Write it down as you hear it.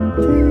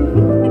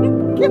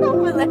Get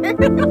over there.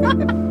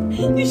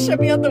 You shut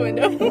me out the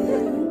window.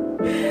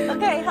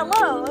 Okay,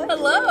 hello.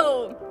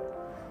 Hello.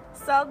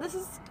 So this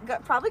is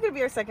probably gonna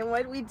be our second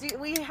one. We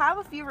have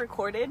a few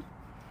recorded,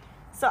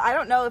 so I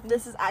don't know if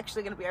this is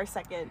actually gonna be our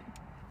second.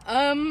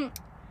 I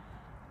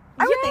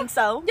would think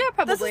so. Yeah,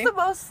 probably. This is the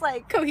most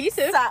like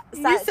Cohesive.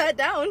 We sat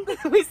down.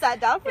 We sat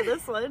down for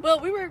this one. Well,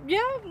 we were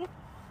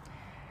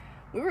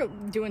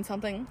doing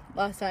something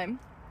last time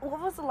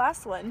What was the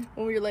last one?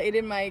 when we were late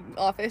in my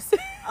office.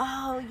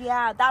 Oh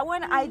yeah, that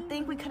one I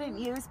think we couldn't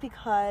use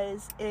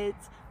because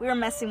we were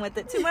messing with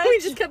it too much. We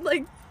just kept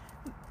like.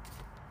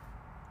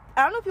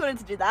 I don't know if you wanted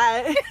to do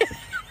that.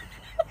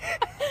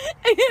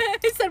 I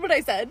said what I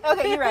said.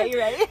 Okay, you're right.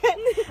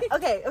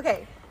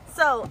 Okay.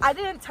 So, I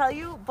didn't tell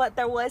you, but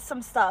there was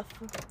some stuff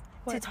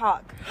to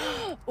talk.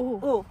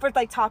 Ooh, for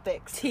like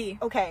topics. Tea.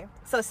 Okay,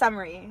 so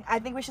summary. I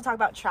think we should talk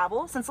about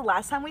travel since the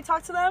last time we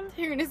talked to them.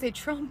 You're gonna say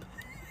Trump.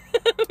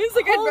 It's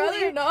like, I'd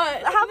rather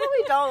not. How about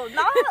we don't?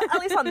 Not at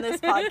least on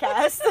this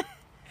podcast.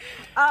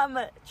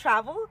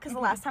 Travel, because the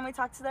last time we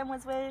talked to them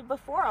was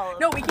before all of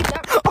No, we keep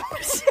that.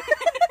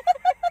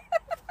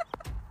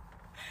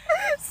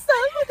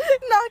 Stop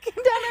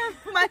knocking down our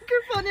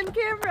microphone and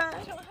camera.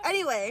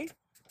 Anyway,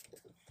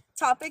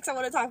 topics I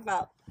want to talk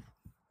about.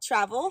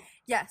 Travel.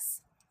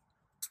 Yes.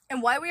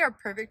 And why we are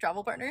perfect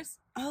travel partners.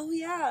 Oh,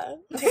 yeah.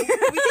 Okay, we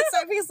can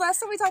start because last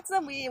time we talked to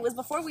them, it was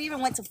before we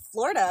even went to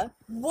Florida.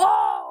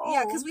 Whoa!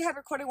 Yeah, because we had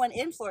recorded one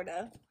in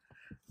Florida.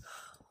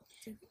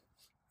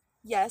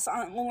 Yes,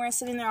 when we were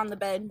sitting there on the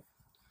bed.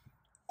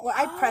 Well,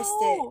 I pressed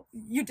it.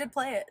 You did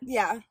play it.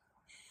 Yeah.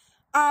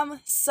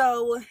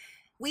 So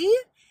we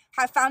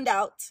have found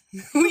out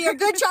we are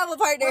good travel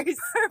partners.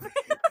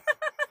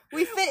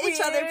 We fit each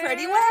other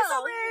pretty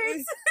well.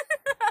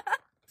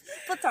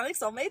 Platonic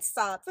soulmates,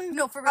 stop.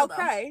 No, for real. I'll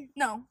cry.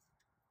 No.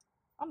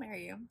 I'll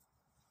marry you.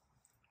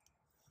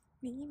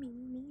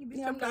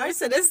 Me. I'm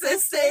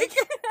narcissistic.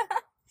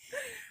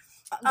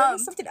 There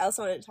was something else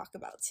I wanted to talk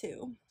about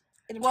too.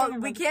 Well,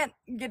 we can't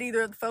get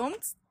either of the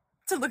phones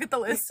to look at the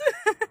list.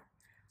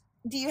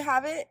 Do you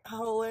have it?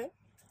 Oh.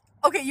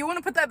 Okay, you want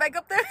to put that back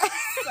up there?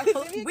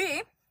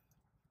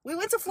 We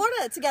went to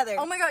Florida together.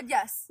 Oh my god,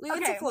 yes. We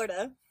went to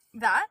Florida.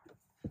 That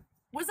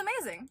was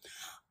amazing.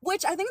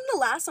 Which I think in the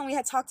last one we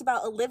had talked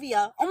about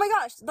Olivia. Oh my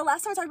gosh, the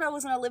last time I talked about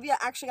was when Olivia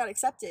actually got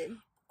accepted.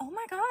 Oh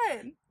my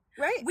god.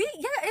 Right?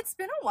 It's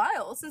been a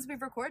while since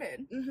we've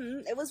recorded.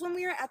 Mm-hmm. It was when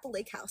we were at the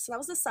lake house. So that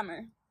was this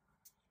summer.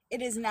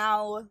 It is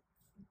now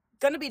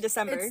gonna be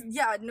December.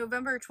 It's,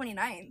 November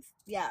 29th.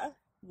 Yeah.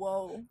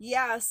 Whoa.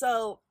 Yeah,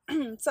 so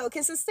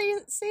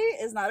consistency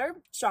is not our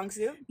strong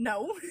suit.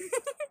 No.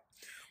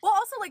 Well,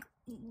 also, like,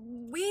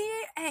 we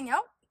hang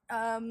out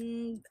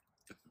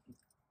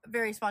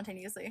very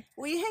spontaneously.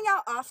 We hang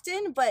out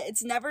often, but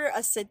it's never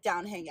a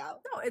sit-down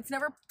hangout. No, it's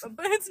never,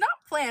 but it's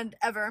not planned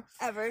ever.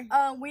 Ever.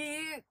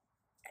 We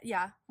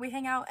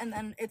hang out, and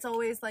then it's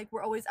always, like,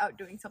 we're always out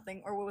doing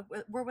something, or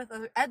we're with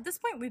other, at this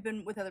point, we've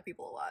been with other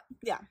people a lot.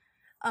 Yeah.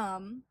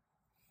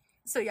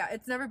 So yeah,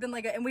 it's never been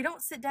like and we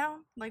don't sit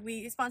down. Like,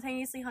 we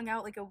spontaneously hung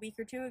out like a week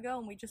or two ago,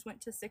 and we just went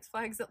to Six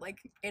Flags at like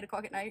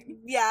 8:00 at night.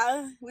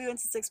 Yeah, we went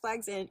to Six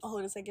Flags in, hold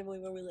on a second, I can't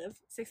believe where we live.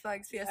 Six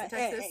Flags, Fiesta,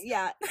 Texas.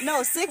 Yeah,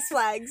 no, Six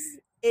Flags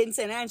in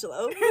San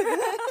Angelo.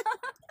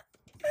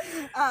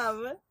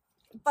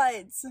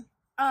 But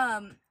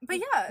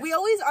yeah, we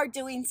always are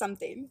doing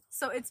something.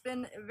 So it's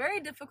been very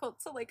difficult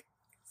to like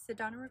sit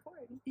down and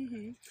record.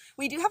 Mm-hmm.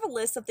 We do have a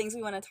list of things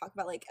we want to talk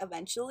about like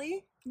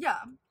eventually. Yeah.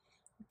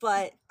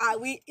 But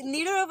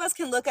neither of us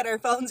can look at our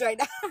phones right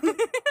now. We'll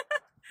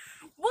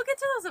get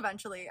to those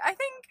eventually. I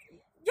think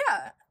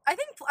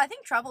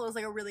travel is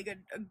like a really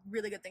good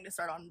thing to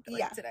start on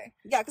today.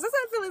 Yeah, because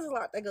I feel there's a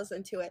lot that goes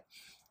into it.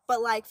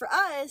 But like for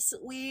us,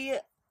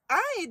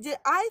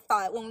 I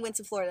thought when we went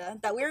to Florida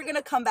that we were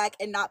gonna come back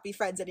and not be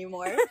friends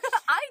anymore.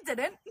 I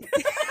didn't.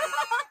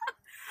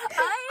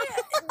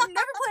 I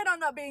never planned on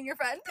not being your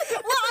friend. Well,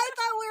 I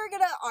thought we were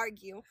gonna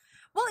argue.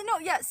 Well, no,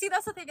 yeah. See,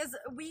 that's the thing is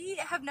we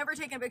have never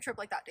taken a big trip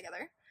like that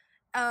together.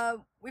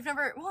 We've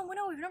never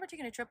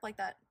taken a trip like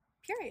that.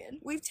 Period.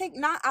 We've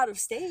not out of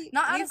state.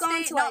 We've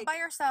gone to, not by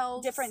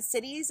ourselves. Different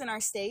cities in our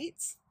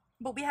states.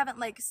 But we haven't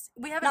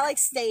not like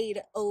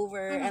stayed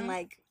over and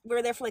like we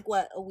were there for like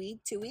what, a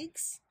week, 2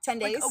 weeks, 10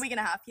 days, like a week and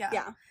a half. Yeah.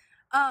 Yeah.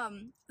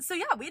 So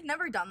yeah, we had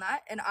never done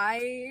that, and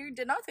I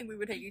did not think we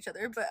would hate each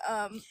other, but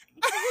I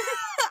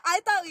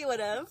thought we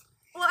would have.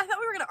 Well, I thought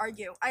we were gonna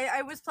argue.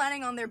 I was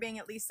planning on there being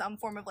at least some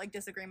form of like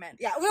disagreement.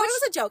 Yeah, well, it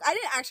was a joke. I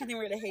didn't actually think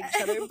we were gonna hate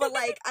each other, but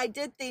like I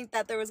did think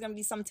that there was gonna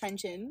be some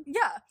tension.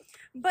 Yeah,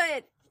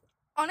 but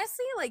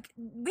honestly, like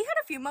we had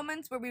a few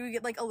moments where we would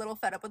get like a little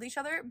fed up with each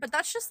other, but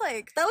that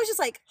was just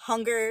like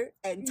hunger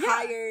and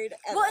tired.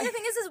 And, well, and the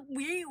thing is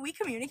we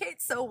communicate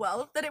so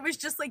well that it was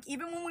just like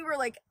even when we were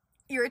like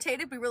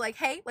irritated, we were like,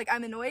 hey, like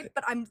I'm annoyed,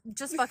 but I'm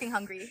just fucking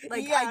hungry.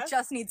 Like I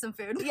just need some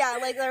food. Yeah,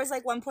 like there was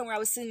like one point where I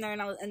was sitting there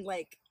and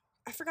like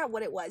I forgot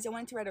what it was. I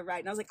wanted to write a write,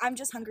 and I was like, I'm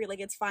just hungry. Like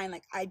it's fine.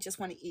 Like I just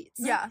want to eat.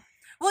 So, yeah.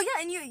 Well, yeah,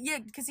 and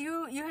because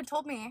you had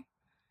told me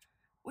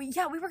we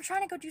were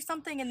trying to go do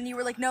something, and then you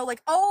were like, no,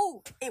 like,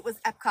 oh, it was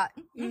Epcot.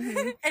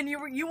 Mm-hmm. And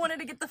you wanted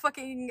to get the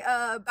fucking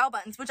Bao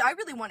Buns, which I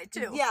really wanted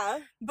too. Yeah.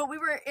 But we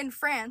were in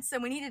France,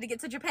 and we needed to get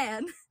to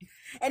Japan.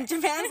 And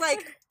Japan's,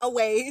 like, a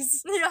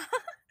ways. Yeah.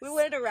 We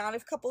went around a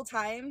couple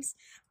times,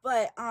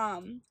 but,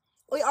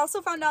 we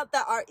also found out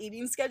that our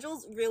eating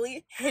schedules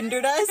really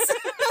hindered us.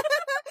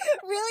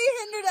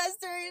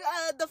 During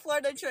the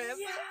Florida trip.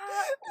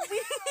 Yeah.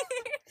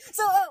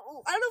 So,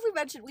 I don't know if we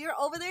mentioned, we were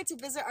over there to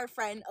visit our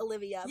friend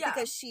Olivia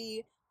because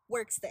she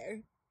works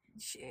there.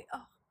 She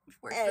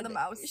works for the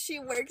mouse. She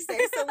works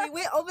there. So we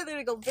went over there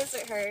to go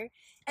visit her.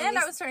 And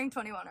I was turning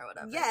 21 or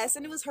whatever. Yes,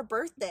 and it was her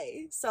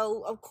birthday.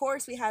 So, of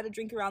course, we had to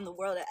drink around the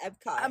world at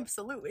Epcot.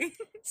 Absolutely.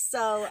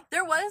 So...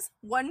 There was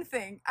one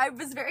thing. I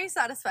was very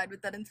satisfied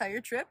with that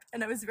entire trip,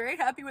 and I was very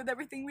happy with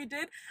everything we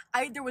did.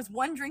 There was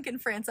one drink in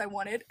France I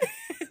wanted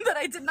that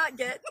I did not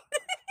get.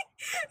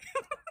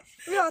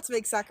 We all have to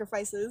make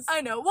sacrifices.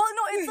 I know. Well,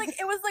 no,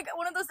 it was like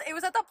one of those, it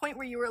was at that point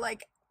where you were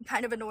like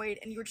kind of annoyed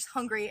and you were just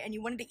hungry and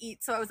you wanted to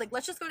eat. So I was like,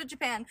 let's just go to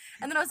Japan.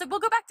 And then I was like, we'll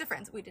go back to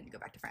France. We didn't go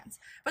back to France.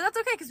 But that's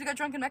okay because we got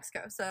drunk in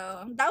Mexico.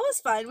 So that was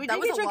fun. We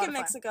did get drunk in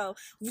Mexico.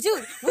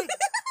 Dude,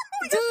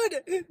 okay,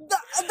 so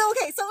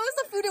it was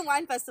the Food and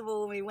Wine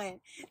Festival when we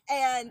went.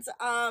 And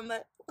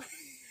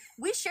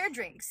we shared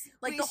drinks,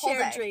 like we the whole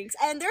shared day. Drinks,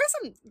 and there were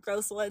some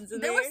gross ones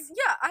in there.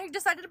 I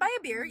decided to buy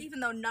a beer,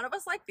 even though none of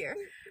us like beer.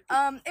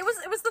 It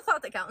was the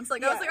thought that counts.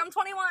 Like, I was like, I'm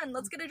 21,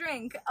 let's get a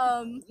drink.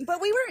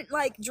 But we weren't,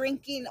 like,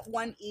 drinking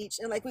one each,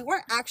 and, like, we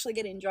weren't actually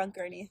getting drunk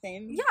or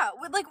anything. Yeah,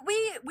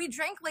 we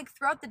drank, like,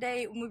 throughout the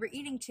day when we were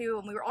eating, too,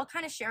 and we were all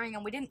kind of sharing,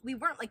 and we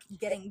weren't, like,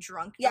 getting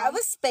drunk. Yeah, it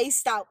was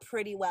spaced out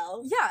pretty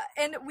well. Yeah,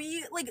 and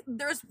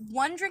there's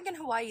one drink in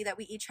Hawaii that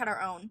we each had our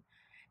own,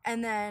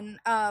 and then,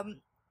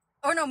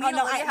 or no, me and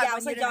Olivia had one. I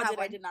was like, y'all did,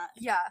 I did not.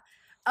 Yeah.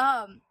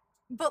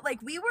 But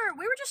like we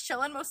were just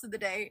chilling most of the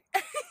day.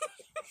 And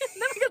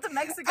then we got to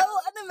Mexico. Oh,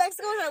 and then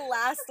Mexico was our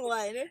last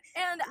one.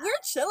 And we're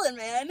chilling,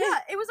 man. Yeah,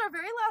 it was our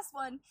very last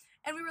one.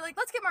 And we were like,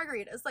 let's get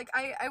margaritas. Like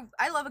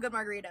I love a good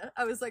margarita.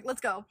 I was like, let's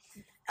go.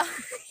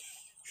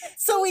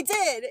 So we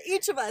did.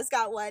 Each of us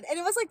got one. And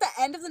it was like the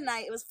end of the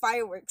night. It was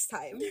fireworks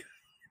time.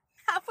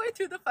 Halfway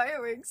through the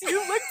fireworks, you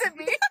looked at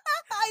me.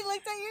 I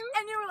looked at you.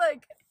 And you were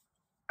like,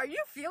 are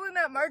you feeling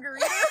that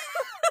margarita?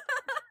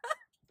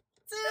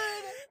 Dude,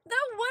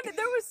 that one,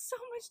 there was so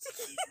much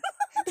tequila.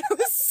 There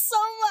was so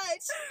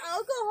much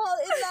alcohol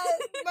in that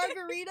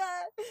margarita.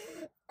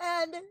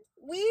 And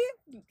we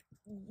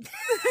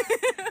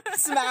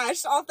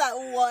smashed off that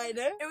one.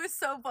 It was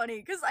so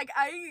funny because like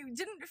I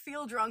didn't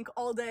feel drunk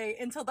all day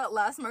until that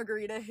last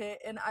margarita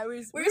hit, and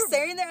we were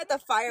staring there at the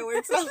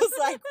fireworks. And I was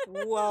like,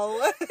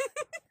 whoa.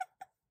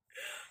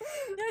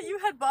 Yeah, you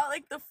had bought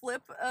like the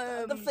flip.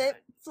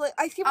 Flip.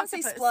 I keep on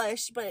saying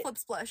splush, but flip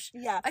splush.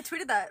 Yeah, I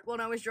tweeted that when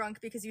I was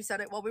drunk because you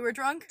said it while we were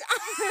drunk.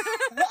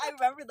 I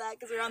remember that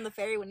because we were on the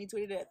ferry when you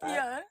tweeted it.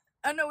 Yeah,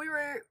 I know we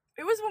were.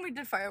 It was when we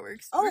did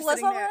fireworks. Oh, we was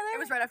it there? It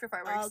was right after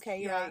fireworks. Oh,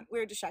 okay, you're right. We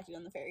were distracted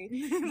on the ferry,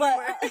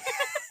 but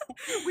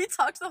we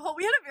talked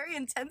we had a very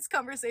intense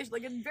conversation,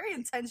 like a very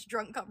intense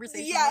drunk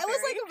conversation. Yeah, it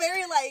was like a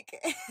very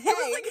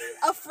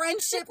a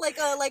friendship, like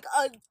a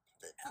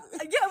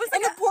it was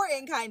like an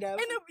important kind of.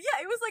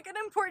 It was like an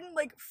important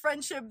like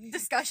friendship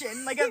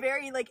discussion, like a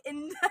very like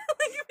in.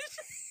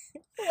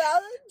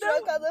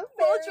 Drunk on the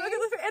ferry.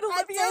 And Olivia,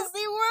 at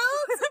Disney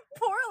World.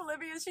 Poor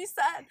Olivia, she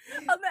sat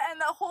on the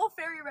end that whole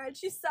ferry ride.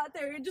 She sat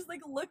there and just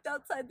like looked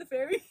outside the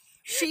ferry.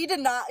 She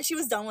did not. She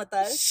was done with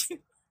us.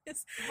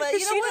 But you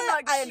know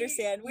what? I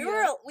understand. We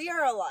are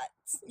a lot.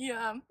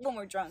 Yeah. When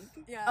we're drunk.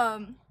 Yeah.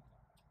 What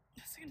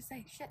was I gonna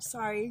say? Shit.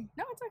 Sorry.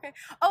 No, it's okay.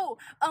 Oh,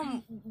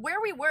 where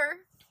we were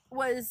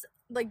was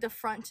like the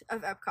front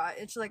of Epcot.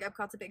 It's like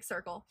Epcot's a big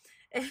circle.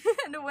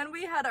 And when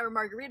we had our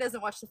margaritas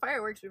and watched the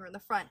fireworks, we were in the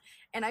front.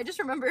 And I just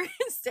remember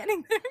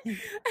standing there and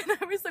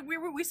I was like,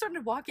 we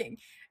started walking.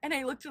 And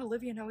I looked at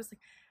Olivia and I was like,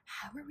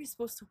 how are we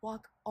supposed to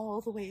walk all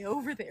the way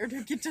over there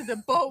to get to the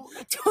boat?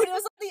 Dude, it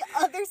was on the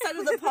other side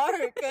of the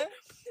park.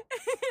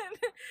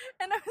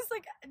 and I was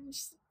like,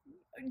 just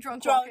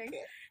drunk. Walking.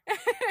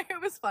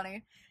 It was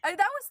funny. That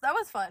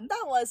was fun.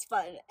 That was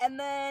fun. And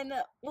then,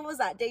 what was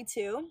that, day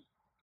 2?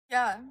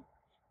 Yeah.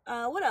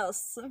 What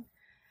else?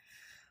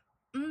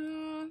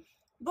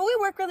 But we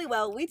work really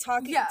well. We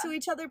talk to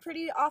each other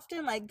pretty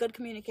often, like good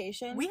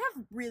communication. We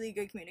have really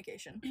good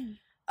communication.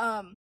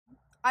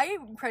 I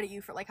credit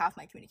you for like half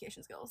my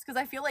communication skills because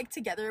I feel like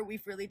together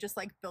we've really just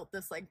like built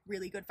this like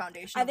really good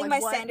foundation. I think my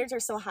standards are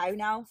so high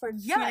now for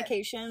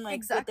communication,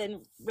 like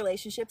within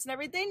relationships and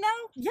everything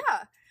now.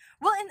 Yeah.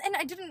 Well,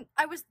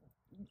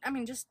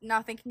 and just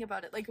now thinking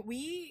about it, like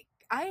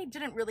I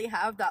didn't really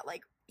have that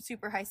like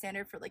super high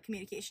standard for like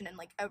communication and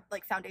like a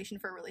like foundation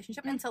for a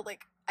relationship until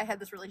like I had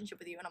this relationship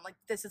with you and I'm like,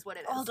 this is what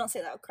it is. Oh, don't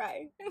say that, I'll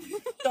cry.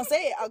 Don't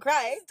say it, I'll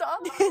cry.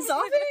 Stop.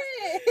 Stop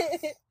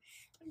it.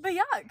 But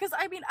yeah, because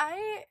I mean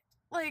I've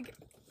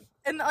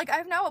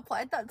now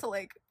applied that to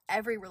like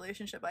every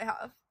relationship I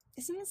have.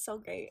 Isn't it so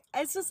great?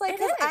 It's just like,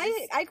 because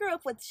I grew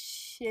up with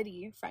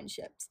shitty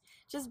friendships,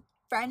 just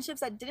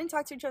friendships that didn't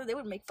talk to each other, they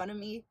would make fun of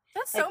me.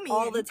 That's like, so mean.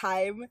 all the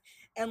time.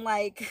 And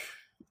like,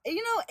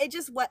 you know, it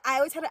just I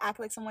always had to act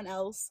like someone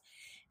else.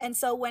 And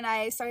so when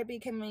I started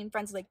becoming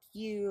friends with like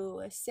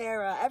you,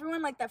 Sarah,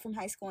 everyone like that from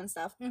high school and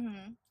stuff,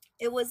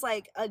 it was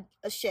like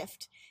a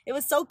shift. It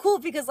was so cool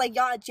because like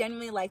y'all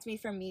genuinely liked me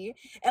for me.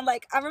 And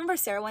like I remember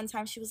Sarah one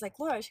time, she was like,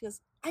 Laura, she goes,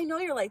 I know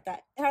you're like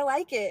that and I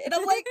like it. And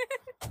I'm like,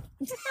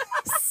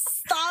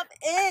 stop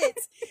it.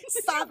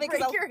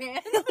 Break your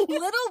hand. A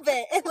little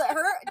bit. It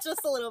hurt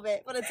just a little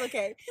bit, but it's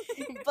okay.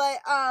 But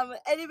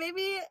and it made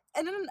me,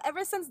 and then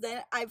ever since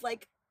then I've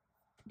like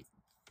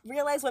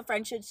realized what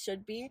friendships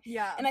should be.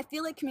 Yeah. And I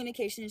feel like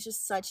communication is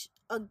just such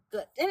a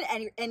good, in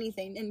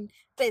anything, in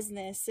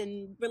business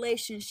and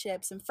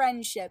relationships and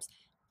friendships,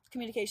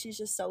 communication is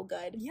just so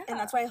good. Yeah. And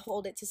that's why I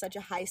hold it to such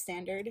a high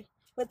standard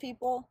with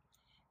people.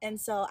 And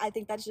so I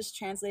think that's just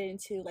translated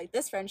into like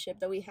this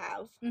friendship that we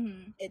have.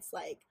 It's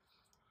like,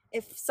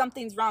 if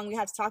something's wrong, we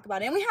have to talk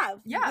about it. And we have.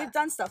 Yeah. We've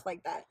done stuff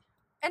like that.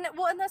 And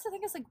that's the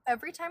thing is like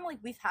every time like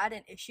we've had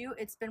an issue,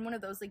 it's been one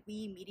of those like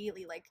we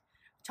immediately like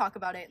talk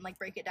about it and like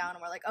break it down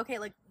and we're like, okay,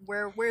 like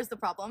where's the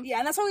problem? Yeah,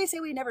 and that's why we say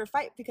we never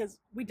fight, because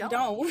we don't.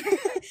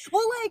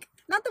 Well, like,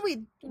 not that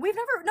we've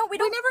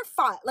never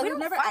fought. Like we've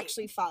never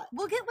actually fought.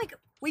 We'll get like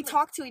we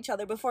talk to each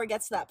other before it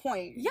gets to that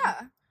point.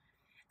 Yeah.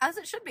 As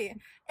it should be.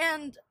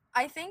 And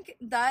I think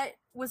that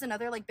was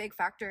another like big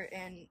factor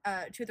in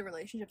to the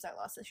relationships I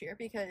lost this year,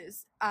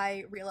 because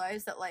I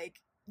realized that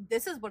like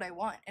this is what I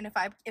want, and if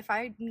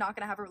I'm not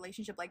gonna have a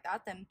relationship like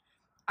that, then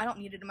I don't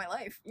need it in my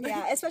life.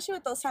 Yeah, especially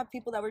with those type of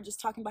people that were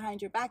just talking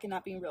behind your back and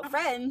not being real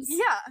friends.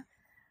 Yeah.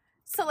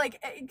 So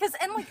like,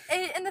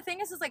 and the thing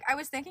is like I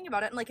was thinking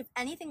about it, and like if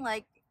anything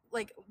like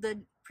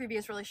the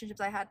previous relationships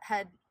I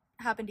had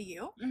happened to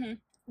you,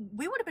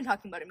 we would have been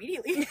talking about it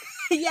immediately.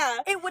 Yeah.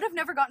 It would have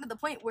never gotten to the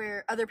point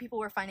where other people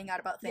were finding out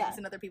about things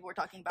and other people were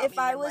talking about me. If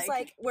I was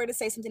like were to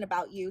say something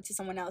about you to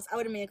someone else, I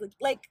would immediately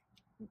like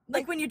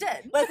when you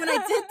did. Like when I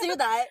did do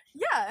that.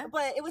 Yeah.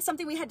 But it was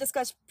something we had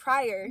discussed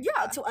prior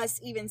to us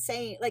even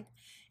saying, like,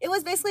 it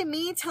was basically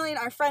me telling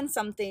our friends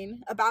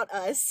something about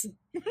us.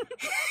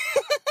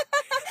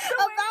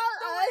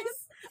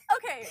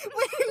 Okay.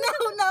 Wait,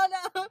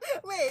 no.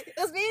 Wait, it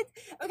was me.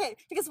 Okay,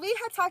 because we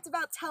had talked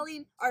about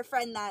telling our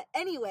friend that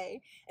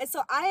anyway. And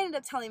so I ended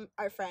up telling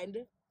our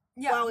friend.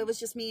 Yeah. Well, it was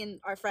just me and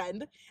our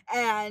friend.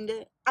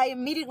 And I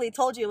immediately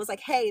told you, it was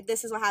like, hey,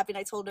 this is what happened.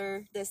 I told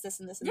her this,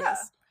 and this, and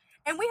this.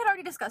 And we had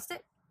already discussed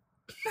it.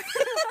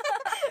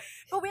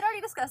 But we'd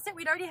already discussed it.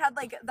 We'd already had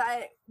like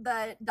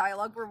that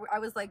dialogue where I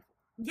was like,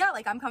 yeah,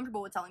 like I'm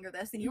comfortable with telling her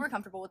this, and you were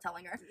comfortable with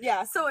telling her.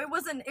 Yeah. So it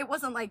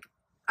wasn't like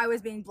I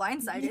was being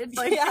blindsided.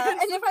 Like, yeah.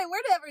 And if I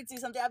were to ever do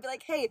something, I'd be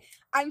like, hey,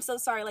 I'm so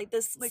sorry, like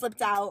this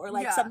slipped out, or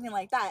like something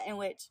like that. In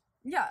which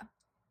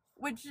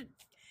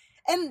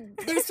and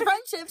there's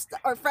friendships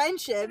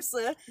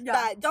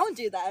that don't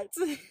do that.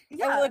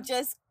 Yeah. And would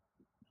just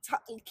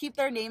keep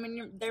their name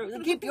in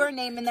keep your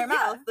name in their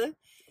mouth.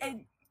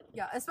 And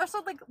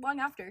especially like long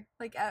after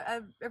like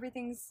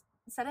everything's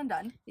said and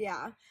done.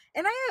 Yeah.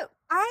 And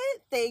I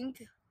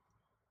think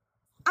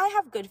I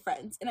have good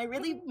friends, and I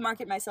really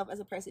market myself as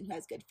a person who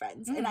has good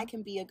friends, and I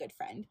can be a good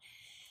friend.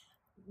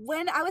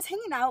 When I was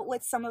hanging out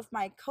with some of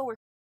my coworkers,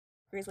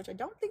 which I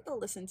don't think they'll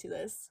listen to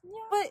this,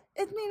 but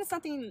it's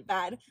nothing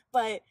bad,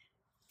 but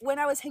when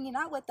I was hanging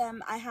out with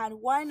them, I had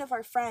one of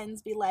our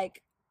friends be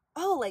like,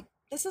 oh, like,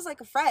 this is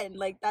like a friend.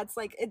 Like, that's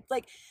like, it's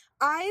like,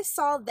 I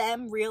saw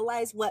them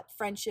realize what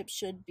friendship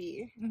should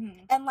be.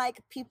 And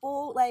like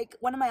people, like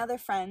one of my other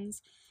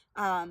friends,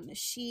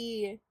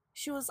 she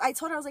was, I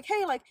told her, I was like,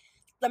 hey, like,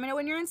 let me know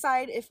when you're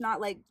inside. If not,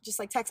 like, just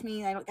like text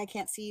me. I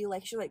can't see you.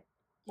 Like, she's like,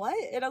 what?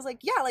 And I was like,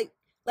 yeah, like,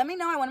 let me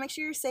know. I want to make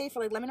sure you're safe.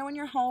 Or like, let me know when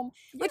you're home.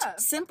 Which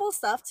simple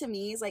stuff to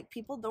me is like,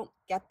 people don't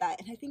get that.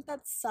 And I think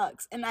that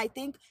sucks. And I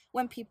think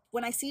when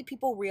I see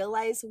people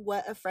realize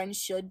what a friend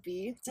should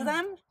be to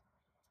them,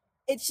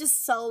 it's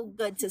just so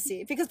good to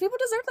see, because people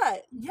deserve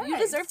that. Yes. You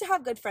deserve to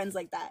have good friends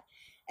like that.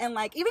 And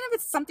like, even if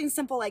it's something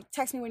simple, like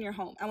text me when you're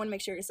home. I want to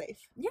make sure you're safe.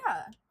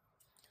 Yeah.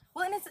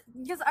 Well, and it's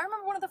because I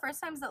remember one of the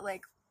first times that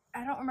like,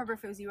 I don't remember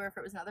if it was you or if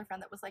it was another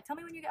friend that was like, tell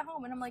me when you get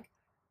home. And I'm like,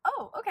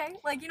 oh, okay.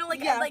 Like, you know,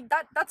 like, like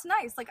that's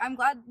nice. Like, I'm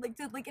glad,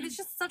 like, it is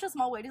just such a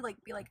small way to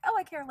like, be like, oh,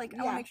 I care. Like,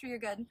 I want to make sure you're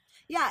good.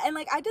 Yeah. And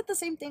like, I did the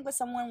same thing with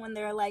someone when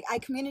they're like, I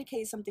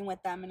communicated something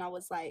with them and I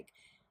was like,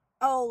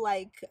 oh,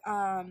 like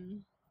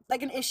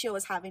an issue I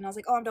was having. I was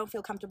like, oh, I don't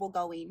feel comfortable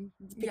going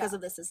because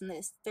of this and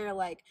this. They're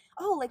like,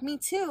 oh, like me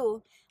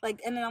too. Like,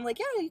 and then I'm like,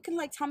 yeah, you can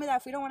like tell me that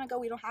if we don't want to go,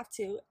 we don't have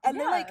to. And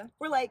then like,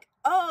 we're like,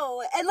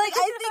 oh, and like,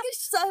 I think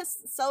it's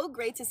just so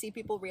great to see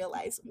people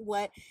realize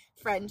what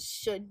friends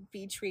should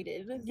be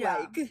treated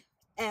like.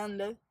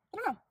 And I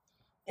don't know,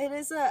 it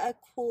is a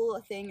cool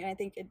thing, and I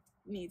think it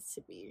needs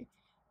to be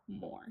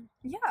more.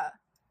 Yeah.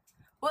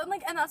 Well,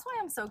 and that's why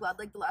I'm so glad,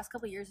 like, the last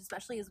couple of years,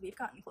 especially as we've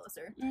gotten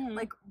closer,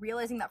 like,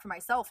 realizing that for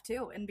myself,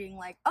 too, and being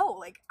like, oh,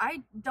 like,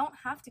 I don't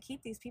have to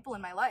keep these people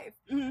in my life.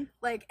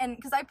 Like, and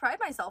because I pride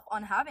myself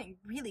on having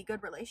really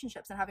good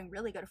relationships and having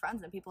really good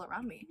friends and people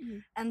around me.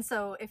 And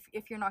so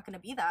if you're not going to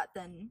be that,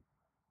 then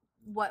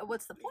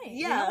what's the point?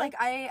 Yeah. You know, like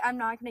I'm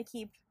not gonna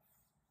keep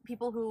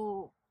people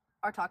who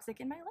are toxic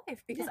in my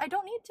life because I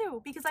don't need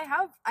to, because I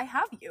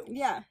have you.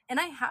 Yeah. And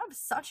I have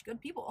such good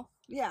people.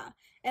 Yeah.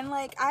 And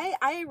like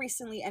I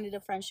recently ended a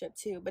friendship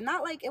too, but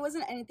not like, it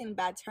wasn't anything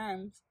bad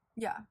terms.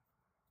 Yeah.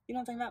 You know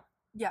what I'm talking about?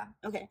 Yeah.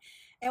 Okay.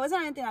 It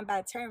wasn't anything on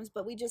bad terms,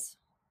 but we just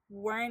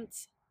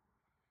weren't,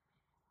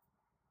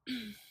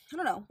 I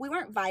don't know, we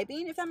weren't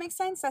vibing, if that makes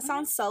sense. That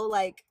sounds so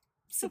like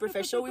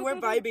superficial. We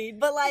weren't vibing,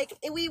 but like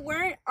we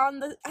weren't on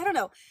the, I don't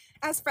know,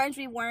 as friends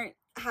we weren't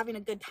having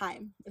a good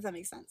time, if that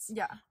makes sense.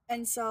 Yeah.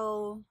 And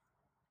so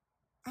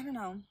I don't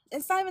know,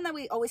 it's not even that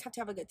we always have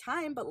to have a good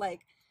time, but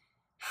like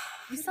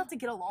you still have to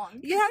get along.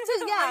 You have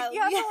to, yeah. Like,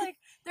 you have to, like,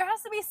 there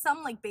has to be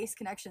some like base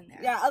connection there.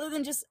 Yeah, other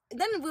than just,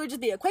 then we would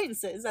just be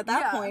acquaintances at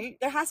that point.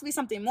 There has to be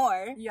something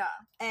more. Yeah.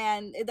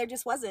 And there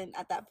just wasn't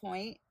at that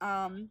point.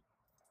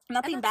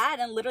 Nothing bad,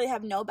 and literally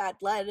have no bad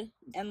blood.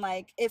 And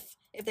like if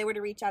they were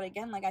to reach out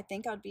again, like I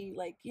think I would be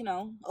like, you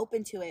know,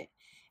 open to it.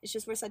 It's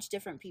just we're such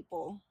different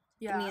people.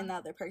 Yeah. Me and the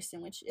other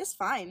person, which is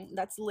fine.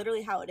 That's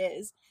literally how it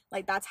is.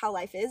 Like that's how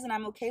life is, and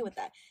I'm okay with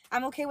that.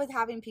 I'm okay with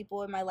having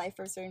people in my life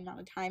for a certain amount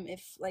of time.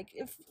 If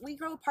we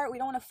grow apart, we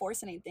don't want to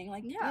force anything.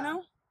 Like, you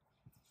know.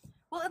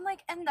 Well,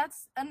 and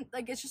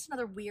it's just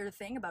another weird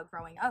thing about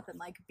growing up and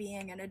like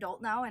being an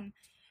adult now, and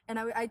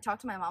I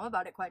talked to my mom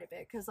about it quite a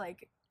bit, because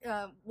like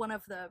one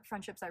of the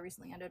friendships I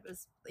recently ended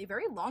was a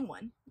very long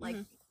one, like,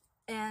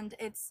 and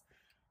it's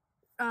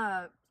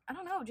I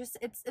don't know, just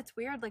it's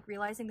weird, like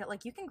realizing that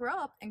like you can grow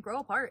up and grow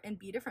apart and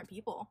be different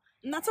people,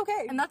 and that's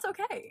okay.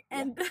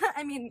 And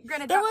I mean,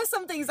 granted, there were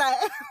some things that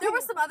there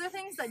were some other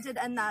things that did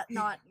end that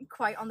not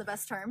quite on the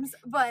best terms,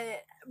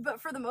 but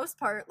for the most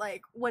part,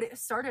 like what it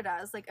started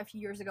as like a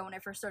few years ago when I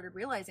first started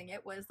realizing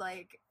it was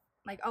like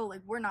oh,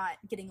 like we're not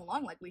getting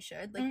along like we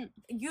should, like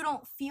you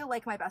don't feel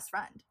like my best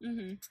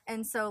friend.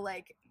 And so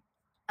like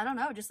I don't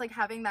know, just like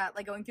having that,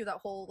 like going through that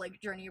whole like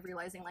journey of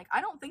realizing like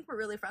I don't think we're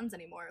really friends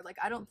anymore, like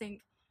I don't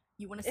think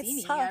you want to see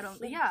me. Tough. I don't.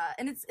 Yeah,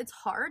 and it's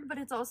hard, but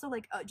it's also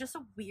like just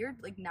a weird,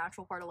 like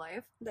natural part of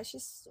life. That's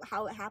just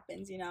how it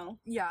happens, you know.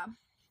 Yeah.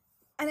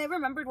 And I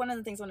remembered one of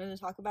the things I wanted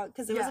to talk about,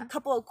 because there was a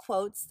couple of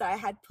quotes that I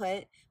had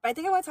put, but I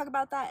think I want to talk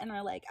about that, and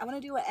I want to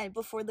do it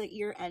before the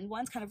year end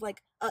ones, kind of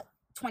like a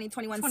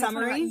 2021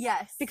 summary.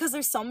 Yes. Because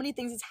there's so many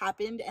things that's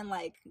happened, and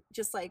like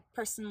just like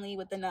personally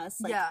within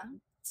us, like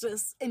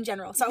just in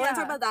general. So I want to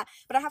talk about that,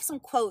 but I have some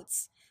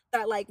quotes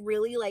that like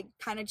really like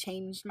kind of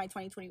changed my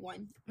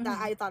 2021 that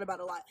I thought about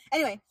a lot.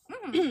 Anyway,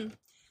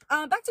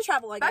 back to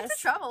travel, I guess. Back to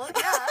travel,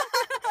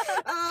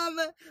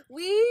 yeah.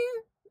 We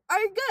are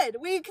good.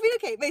 We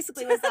communicate,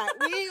 basically, was that.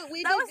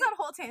 We that was that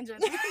whole tangent.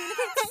 We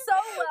communicate so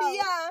well.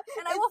 Yeah.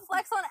 And I will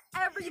flex on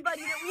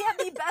everybody that we have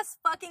the best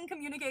fucking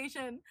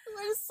communication.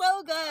 We're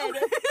so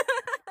good.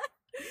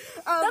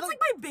 That's like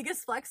my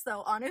biggest flex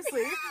though,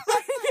 honestly.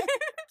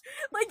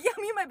 Like, yeah,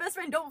 me and my best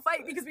friend don't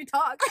fight because we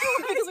talk.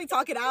 Because we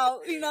talk it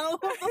out, you know,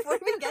 before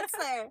it even gets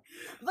there.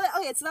 But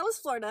okay, so that was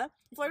Florida.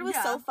 Florida was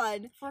so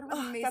fun. Florida was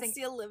amazing. Got to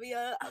see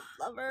Olivia. I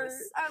love her.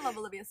 I love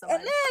Olivia so much.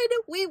 And then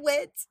we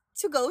went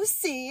to go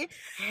see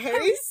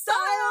Harry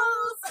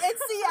Styles in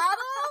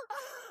Seattle.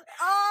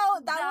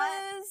 Oh, that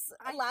was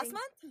last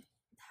month?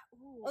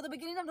 Oh, the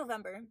beginning of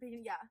November.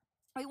 Yeah.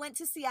 We went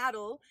to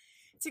Seattle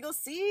to go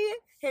see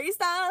Harry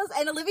Styles,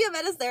 and Olivia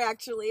met us there,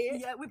 actually.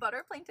 Yeah, we bought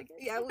her plane ticket.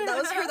 Yeah,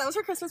 that was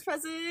her Christmas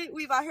present.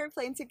 We bought her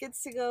plane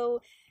tickets to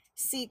go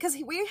see, because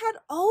we had,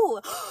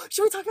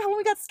 should we talk about when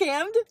we got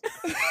scammed?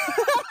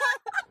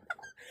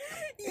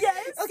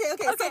 Yes. Okay,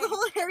 so the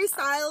whole Harry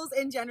Styles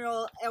in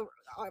general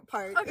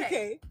part.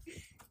 Okay.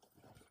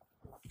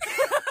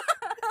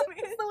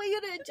 It's the way you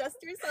had to adjust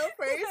yourself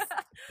first.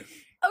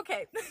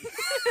 Okay.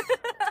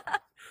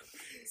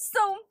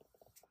 So,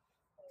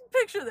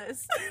 picture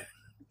this.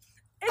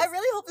 I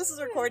really hope this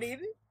is recording.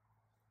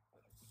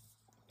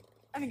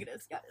 I think it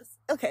is, guys.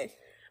 Okay.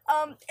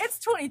 It's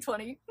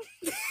 2020.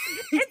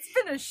 It's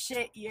been a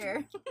shit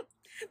year.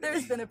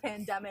 There's been a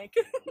pandemic.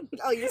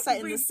 Oh, you're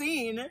setting the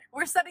scene.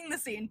 We're setting the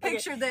scene.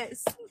 Picture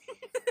this.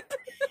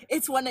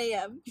 It's 1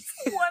 a.m.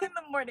 1 in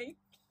the morning.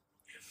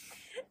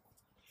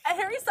 A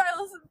Harry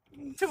Styles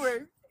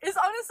tour is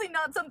honestly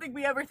not something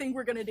we ever think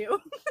we're gonna do.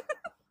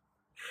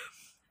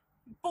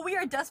 But we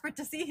are desperate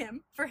to see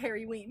him for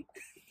Harryween.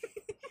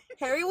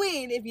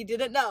 Harryween, if you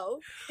didn't know,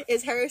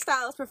 is Harry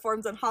Styles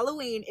performs on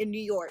Halloween in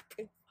New York.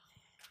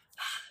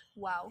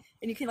 Wow.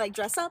 And you can like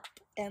dress up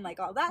and like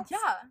all that.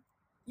 Yeah.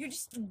 You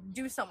just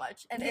do so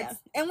much. And it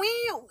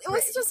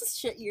was just a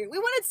shit year. We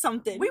wanted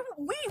something. We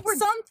were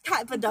some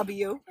type of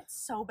W.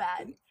 It's so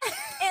bad.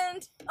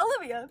 And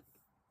Olivia,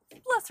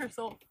 bless her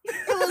soul.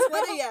 It was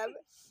 1 a.m.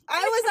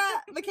 I was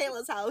at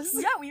Michaela's house.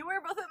 Yeah, we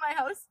were both at my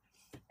house.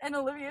 And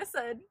Olivia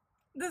said,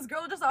 this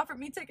girl just offered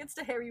me tickets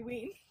to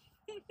Harryween.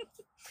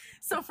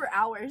 So for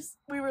hours,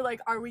 we were like,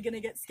 are we going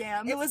to get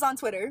scammed? It was on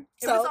Twitter.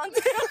 It was on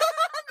Twitter.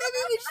 Maybe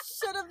we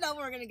should have known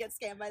we were going to get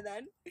scammed by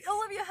then.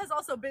 Olivia has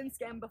also been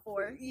scammed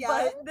before. Yeah.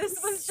 But this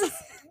was just,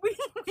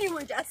 we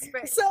were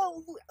desperate.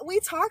 So we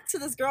talked to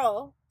this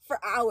girl for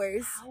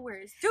hours.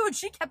 Dude,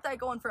 she kept that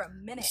going for a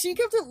minute. She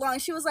kept it long.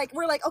 She was like,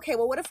 we're like, okay,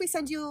 well, what if we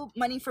send you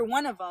money for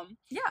one of them?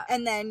 Yeah.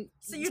 And then,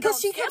 because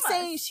she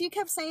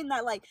kept saying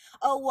that, like,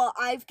 oh, well,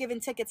 I've given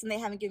tickets and they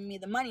haven't given me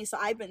the money, so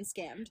I've been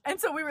scammed. And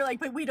so we were like,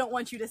 but we don't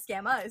want you to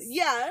scam us.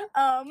 Yeah.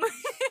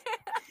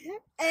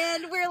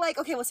 And we're like,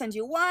 okay, we'll send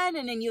you one,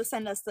 and then you'll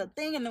send us the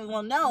thing, and then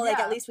we'll know, like,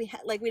 at least we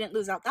didn't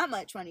lose out that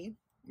much money.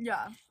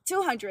 Yeah.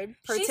 $200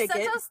 per ticket. She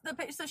sent us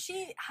so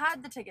she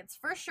had the tickets.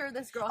 For sure,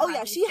 this girl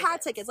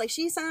had tickets. Like,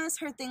 she sent us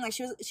her thing, like,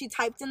 she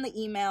typed in the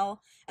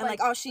email, and,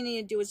 like, all she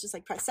needed to do was just,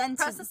 like, press send.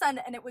 Press the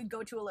send, and it would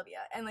go to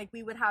Olivia, and, like,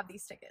 we would have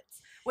these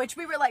tickets. Which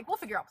we were like, we'll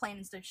figure out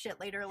planes and shit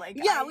later, like.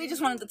 Yeah, we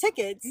just wanted the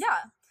tickets.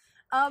 Yeah.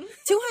 $200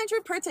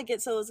 per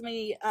ticket, so it was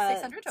maybe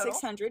 $600 total.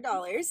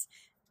 $600.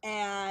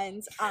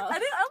 And I don't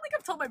think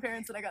I've told my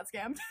parents that I got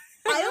scammed.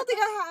 I don't think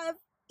I have.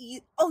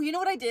 Oh, you know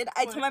what I did?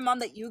 I told my mom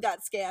that you got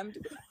scammed.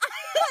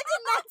 I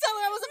did not tell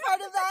her I was a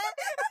part of that.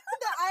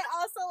 That I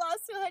also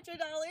lost $200.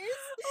 Oh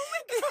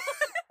my god!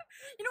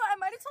 You know what? I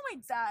might have told my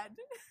dad.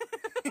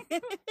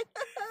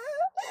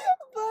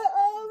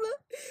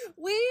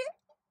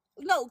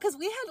 But because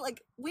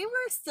we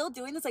were still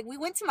doing this. Like, we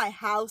went to my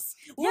house.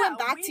 We went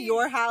back to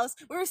your house.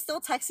 We were still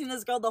texting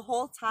this girl the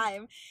whole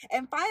time.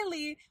 And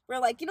finally, we're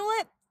like, you know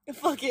what?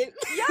 Fuck it.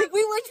 Yeah.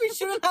 We wish we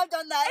shouldn't have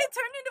done that. It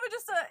turned into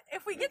just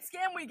if we get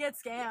scammed, we get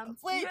scammed.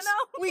 Which, you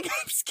know? We got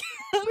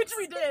scammed. Which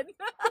we did.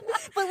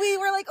 But we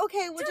were like,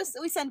 okay,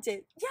 we sent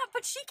it. Yeah,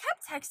 but she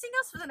kept texting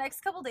us for the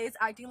next couple days,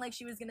 acting like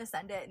she was gonna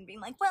send it and being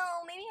like,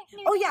 well, maybe I can.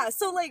 Oh, yeah,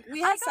 so, like, we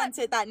had sent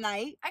it that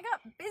night. I got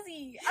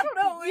busy. I don't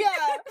know.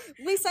 Yeah,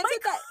 we sent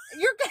it that.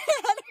 You're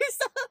gonna have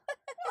yourself.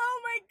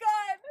 Oh my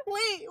god.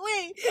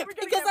 Wait.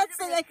 Because that's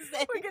the next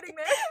day. We're getting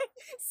there.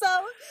 So,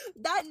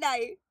 that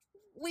night,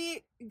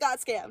 we got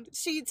scammed.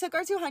 She took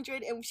our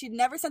 $200 and she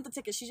never sent the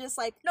ticket. She just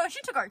like... No, she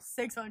took our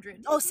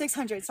 $600. Oh,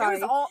 $600, sorry.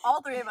 It was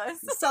all three of us.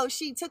 So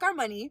she took our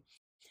money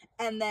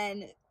and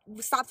then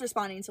stopped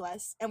responding to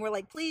us. And we're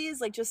like, please,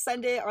 like, just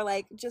send it or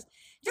like, just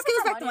give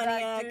us back the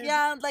money.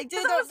 Yeah, like,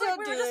 dude, don't do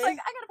we were just like,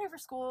 I gotta pay for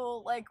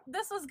school. Like,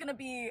 this was gonna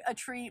be a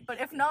treat, but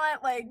if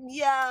not, like...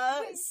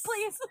 Yeah.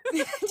 Please.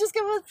 Just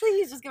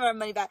give our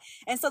money back.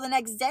 And so the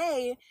next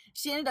day,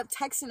 she ended up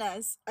texting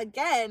us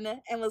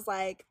again and was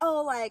like,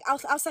 oh, like,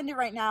 I'll send it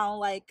right now,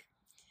 like...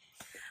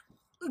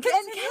 And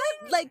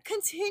kept, like,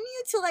 continue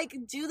to, like,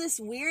 do this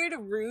weird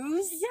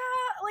ruse.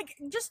 Yeah, like,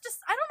 just,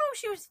 I don't know if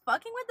she was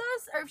fucking with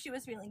us, or if she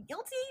was feeling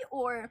guilty,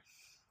 or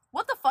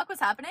what the fuck was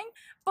happening,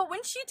 but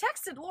when she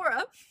texted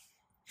Laura...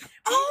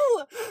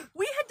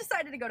 we had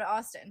decided to go to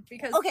Austin,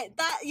 because... Okay,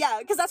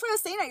 because that's why I was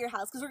staying at your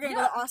house, because we're gonna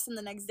go to Austin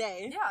the next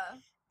day. Yeah.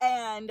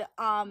 And,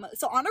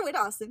 so on our way to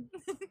Austin,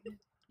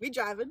 we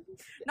driving.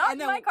 Not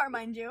in my car,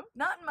 mind you.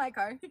 Not in my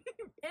car.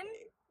 In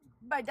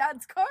my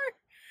dad's car.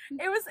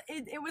 It was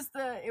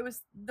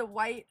the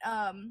white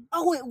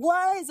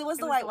it was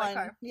the white one.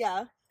 Car.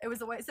 Yeah. It was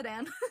the white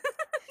sedan.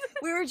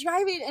 We were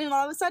driving and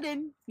all of a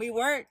sudden we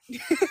weren't.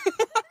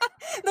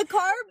 The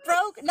car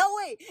broke. No,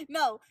 wait.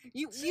 No.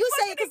 You say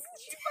it because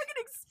you fucking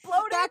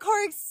exploded. That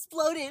car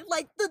exploded.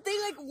 Like the thing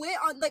like went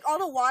on like all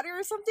the water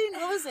or something.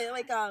 What was it?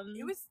 Like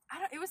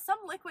it was some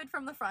liquid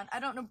from the front. I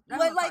don't know.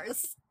 But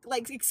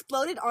like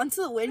exploded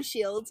onto the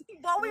windshield.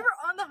 While we were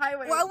on the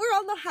highway.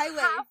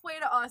 Halfway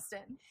to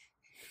Austin.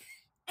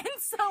 And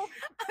so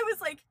I was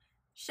like,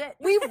 shit.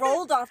 We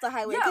rolled off the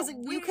highway because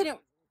we couldn't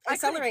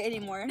accelerate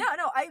anymore. No,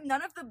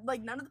 none of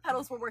the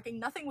pedals were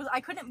working.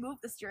 I couldn't move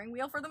the steering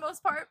wheel for the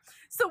most part.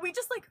 So we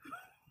just like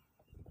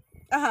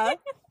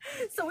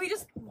so we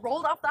just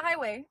rolled off the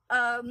highway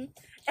and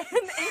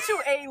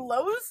into a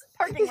Lowe's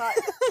parking lot.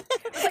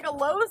 It was like a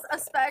Lowe's, a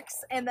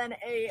Specs, and then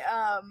a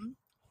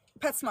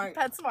PetSmart. And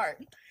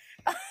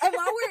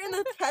while we're in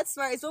the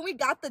PetSmart is when we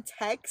got the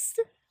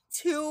text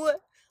to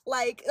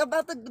like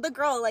about the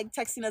girl like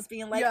texting us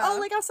being like, oh,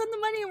 like I'll send the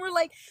money, and we're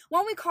like, why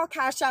don't we call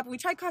Cash App? And we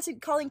tried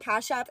calling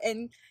Cash App,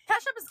 and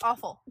Cash App is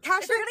awful. If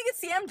you're gonna get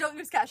scammed, don't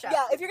use Cash App.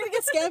 Yeah, if you're gonna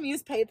get scammed,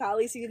 use PayPal, at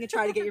least you can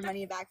try to get your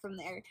money back from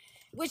there,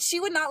 which she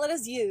would not let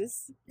us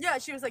use. Yeah,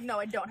 she was like, no,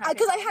 I don't have.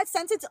 Because I had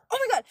sent it to. Oh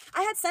my god,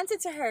 I had sent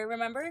it to her.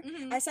 Remember,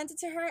 I sent it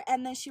to her,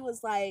 and then she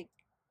was like,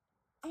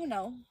 oh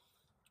no.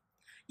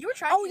 You were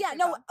trying. Oh yeah,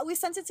 no, we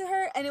sent it to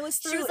her, and it was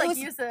through. She was like,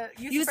 use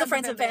the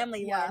friends and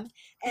family one.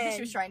 And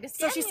she was trying to scam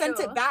so she sent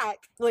it back,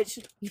 which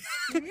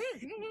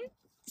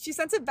she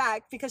sent it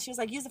back because she was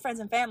like, use the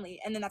friends and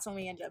family, and then that's when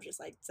we ended up just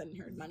like sending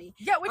her money.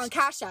 Yeah, on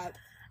Cash App.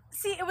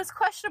 See, it was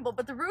questionable,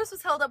 but the ruse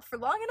was held up for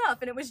long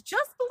enough, and it was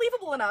just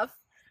believable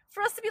enough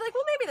for us to be like,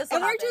 well, maybe this will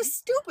happen. We're just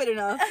stupid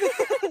enough. But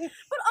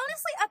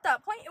honestly, at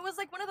that point, it was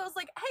like one of those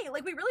like, hey,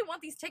 like we really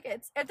want these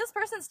tickets. If this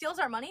person steals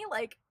our money,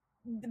 like.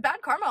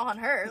 Bad karma on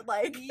her,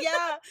 like.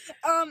 Yeah.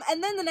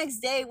 And then the next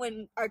day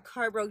when our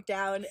car broke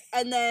down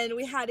and then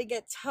we had to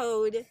get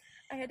towed.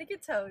 I had to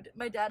get towed.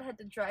 My dad had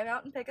to drive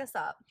out and pick us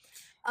up.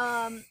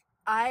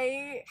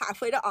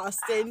 Halfway to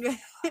Austin.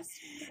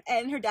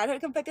 And her dad had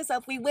to come pick us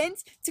up. We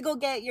went to go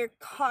get your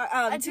car,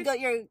 to get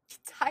your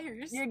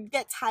tires.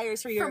 Get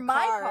tires for your car. For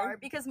my car,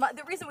 because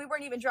the reason we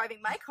weren't even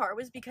driving my car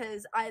was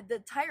because the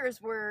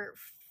tires were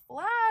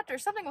flat or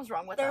something was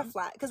wrong with them. They were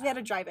flat because we had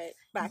to drive it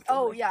back.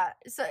 Yeah.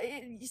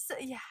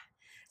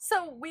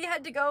 So we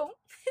had to go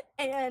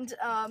and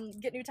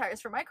get new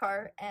tires for my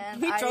car,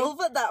 and we drove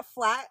that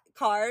flat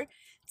car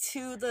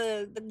to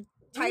the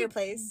tire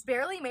place.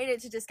 Barely made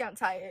it to Discount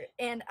Tire,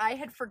 and I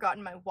had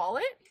forgotten my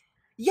wallet.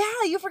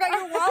 Yeah, you forgot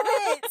your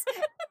wallet.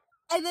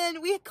 And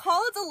then we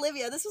called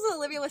Olivia. This was when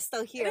Olivia was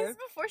still here. It was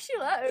before she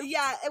left.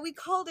 Yeah, and we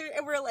called her,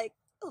 and we were like,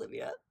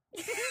 Olivia,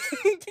 can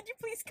you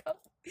please come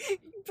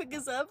pick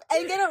us up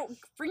and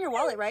bring your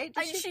wallet, right?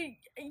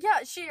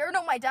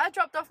 My dad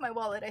dropped off my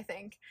wallet, I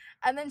think,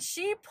 and then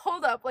she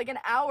pulled up like an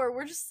hour.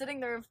 We're just sitting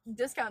there,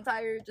 Discount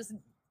Tire, just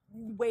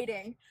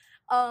waiting,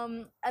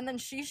 and then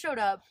she showed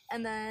up,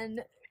 and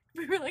then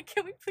we were like,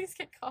 can we please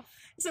get coffee?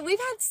 So we've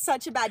had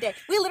such a bad day.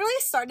 We literally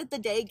started the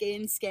day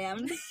getting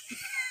scammed.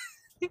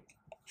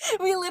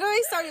 We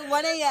literally started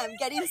 1 a.m.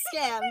 getting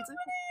scammed.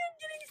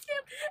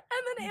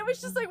 And then it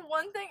was just like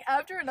one thing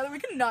after another. We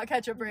could not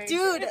catch a break,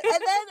 dude. And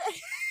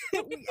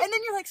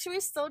then you're like, should we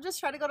still just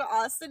try to go to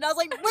Austin? And I was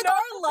like, with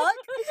our luck,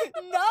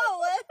 no,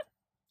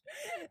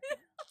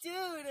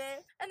 dude.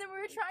 And then we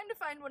were trying to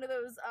find one of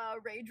those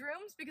rage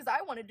rooms because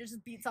I wanted to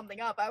just beat something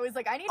up. I was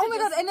like, I need. Oh my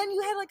god! And then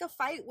you had like a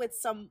fight with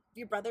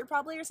your brother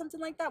probably or something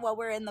like that while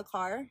we're in the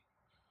car.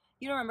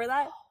 You don't remember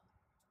that?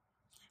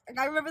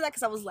 I remember that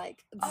because I was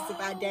like, this is a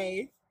bad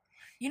day.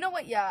 You know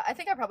what? Yeah, I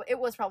think it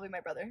was probably my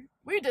brother.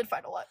 We did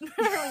fight a lot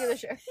earlier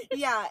this year.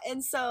 Yeah,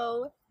 and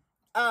so,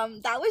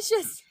 that was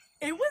just.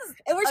 It was.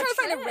 And we're trying to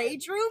find a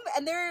rage room,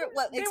 and they're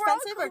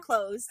expensive or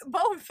closed?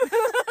 Both.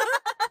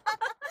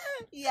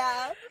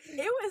 Yeah.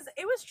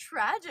 It was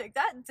tragic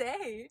that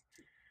day.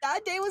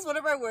 That day was one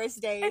of our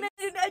worst days. And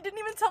I didn't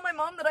even tell my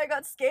mom that I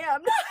got scammed.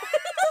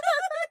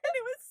 And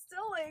it was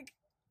still like.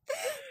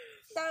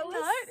 That was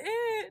not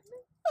it.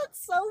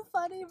 That's so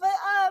funny, but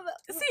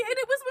see, and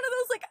it was one of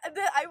those like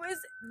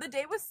the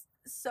day was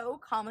so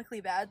comically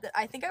bad that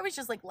I think I was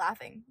just like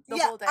laughing the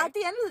whole day. At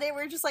the end of the day,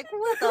 we were just like,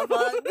 what the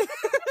fuck?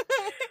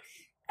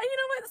 And you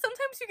know what?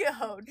 Sometimes you get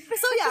hoed.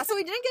 So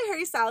we didn't get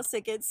Harry Styles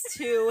tickets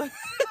to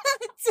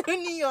to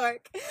New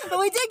York, but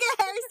we did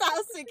get Harry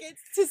Styles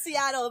tickets to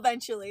Seattle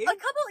eventually.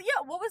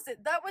 What was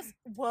it? That was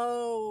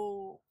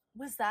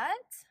was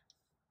that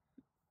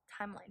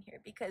timeline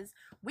here because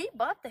we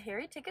bought the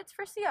Harry tickets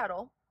for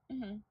Seattle.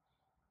 Mm-hmm.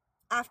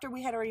 After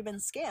we had already been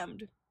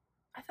scammed.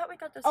 I thought we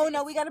got those. Oh,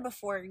 no, we got it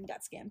before you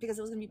got scammed because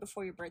it was going to be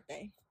before your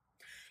birthday.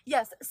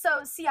 Yes,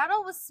 so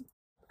Seattle was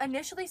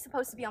initially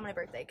supposed to be on my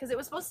birthday because it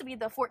was supposed to be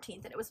the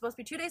 14th and it was supposed to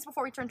be 2 days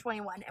before we turned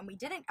 21 and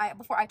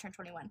before I turned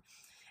 21.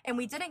 And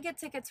we didn't get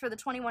tickets for the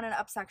 21 and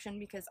up section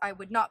because I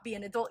would not be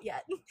an adult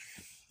yet.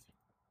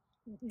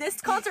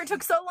 This concert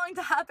took so long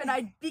to happen,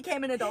 I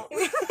became an adult.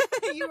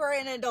 You were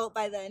an adult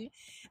by then.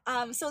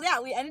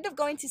 We ended up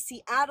going to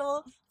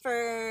Seattle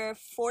for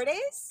 4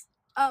 days.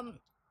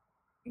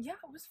 Yeah,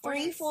 it was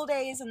 3 full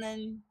days and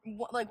then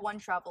one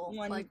total,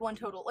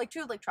 like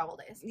 2 like travel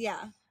days.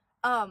 Yeah.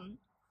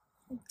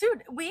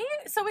 Dude, we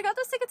got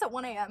those tickets at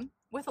 1 a.m.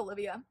 with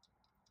Olivia.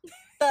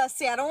 The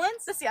Seattle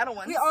ones? The Seattle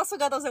ones. We also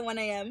got those at 1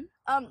 a.m.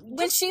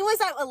 When she was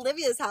at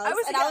Olivia's house I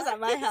was at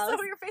my house. So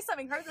we were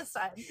FaceTiming her this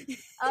time.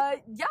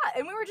 Yeah,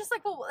 and we were just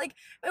like, well, like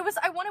I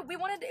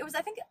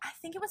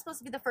think it was supposed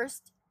to be the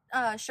first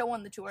show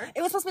on the tour.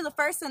 It was supposed to be the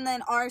first, and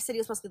then our city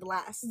was supposed to be the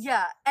last.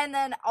 Yeah, and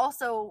then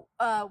also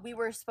we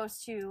were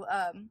supposed to.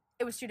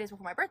 It was 2 days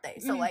before my birthday,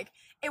 so like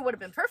it would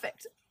have been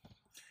perfect.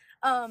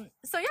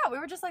 We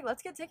were just like,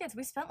 let's get tickets.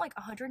 We spent like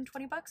 $120,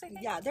 I think.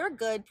 Yeah, they were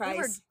good price.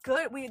 They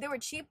were good. They were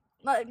cheap,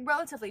 like,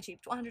 relatively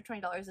cheap.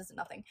 $120 isn't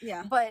nothing.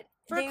 Yeah, but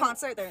for a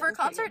concert,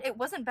 it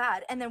wasn't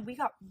bad. And then we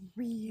got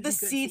really the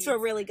seats were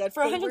really good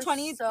for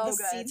 $120.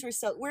 Seats were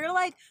so we were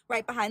like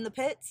right behind the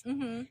pits.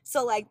 Mm-hmm.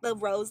 So like the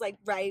rows like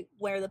right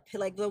where the pit,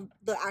 like the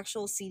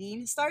actual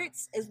seating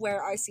starts is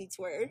where our seats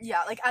were.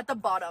 Yeah, like at the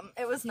bottom.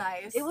 It was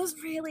nice. It was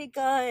really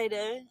good.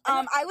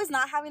 I was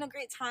not having a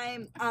great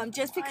time.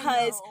 Just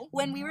because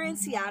when we were in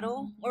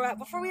Seattle or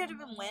before we had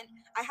even went,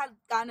 I had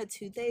gotten a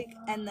toothache,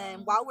 and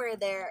then while we were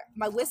there,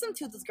 my wisdom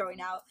tooth was growing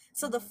out.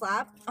 So the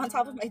flap on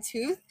top of my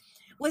tooth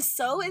was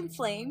so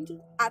inflamed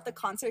at the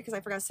concert because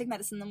I forgot to take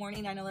medicine in the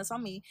morning. I know that's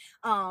on me.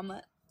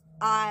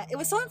 It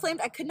was so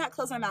inflamed I could not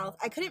close my mouth.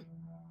 I couldn't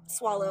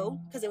swallow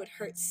because it would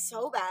hurt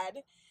so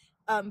bad.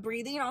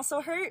 Breathing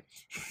also hurt.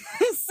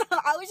 So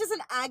I was just in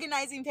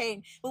agonizing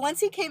pain. But once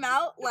he came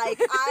out,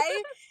 like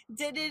I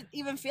didn't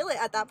even feel it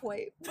at that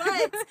point.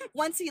 But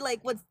once he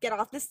once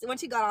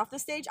he got off the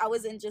stage, I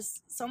was in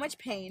just so much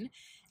pain.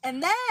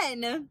 And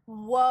then,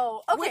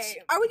 whoa, okay. Are we getting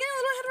a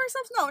little ahead of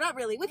ourselves? No, not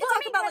really. We can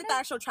talk about like the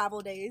actual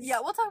travel days. Yeah,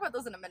 we'll talk about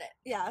those in a minute.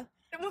 Yeah.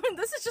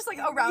 This is just like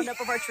a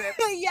roundup of our trip.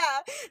 Yeah.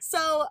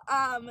 So,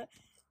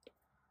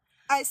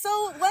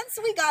 so once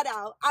we got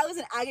out, I was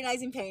in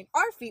agonizing pain.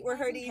 Our feet were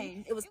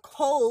hurting. It was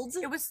cold.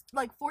 It was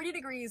like 40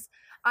 degrees.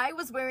 I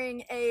was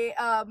wearing a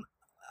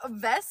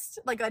vest,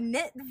 like a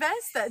knit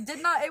vest that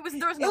did not. It was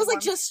like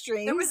just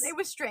strings. It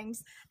was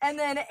strings, and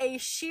then a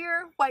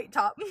sheer white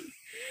top.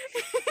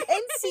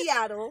 In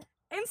Seattle.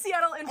 In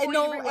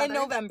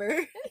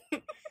November.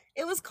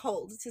 It was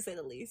cold, to say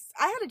the least.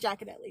 I had a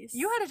jacket at least.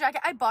 You had a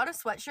jacket. I bought a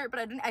sweatshirt, but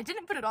I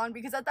didn't put it on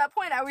because at that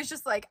point I was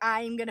just like,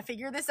 I'm gonna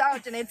figure this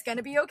out and it's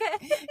gonna be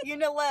okay. You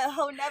know what?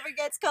 Ho never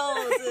gets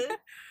cold.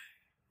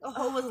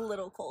 Ho was a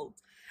little cold.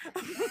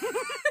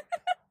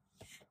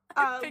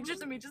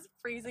 Pictures of me just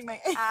freezing my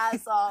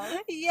ass off.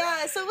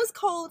 Yeah, so it was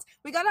cold.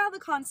 We got out of the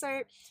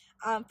concert,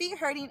 feet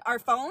hurting. Our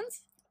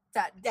phones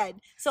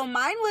dead. So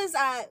mine was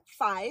at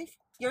 5.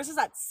 Yours was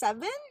at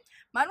 7.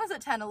 Mine was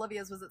at 10.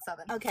 Olivia's was at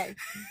 7. Okay,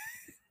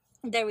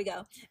 there we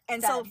go.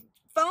 And so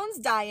phones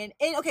dying.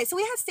 And okay, so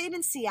we had stayed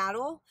in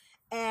Seattle,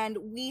 and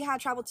we had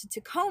traveled to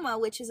Tacoma,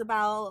 which is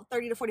about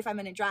 30 to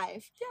 45-minute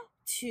drive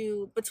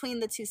to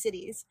between the two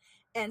cities.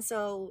 And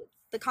so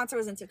the concert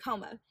was in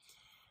Tacoma.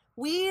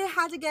 We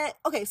had to get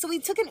so we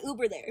took an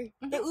Uber there.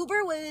 Mm-hmm. The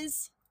Uber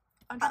was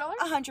 $100?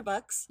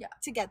 $100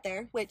 to get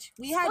there, which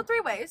we had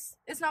 3 ways.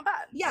 It's not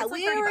bad. Yeah,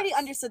 we already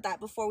understood that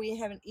before we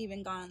haven't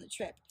even gone on the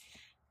trip.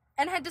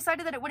 And had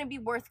decided that it wouldn't be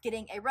worth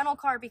getting a rental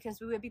car because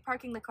we would be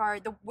parking the car.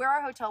 Where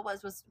our hotel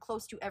was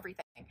close to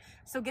everything.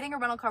 So getting a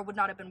rental car would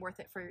not have been worth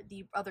it for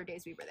the other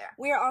days we were there.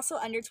 We are also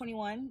under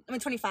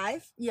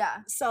 25. Yeah.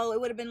 So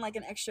it would have been like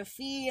an extra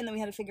fee, and then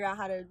we had to figure out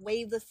how to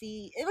waive the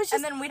fee. It was just...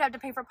 And then we'd have to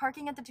pay for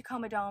parking at the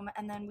Tacoma Dome,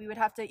 and then we would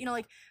have to,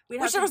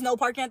 there was no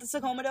parking at the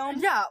Tacoma Dome?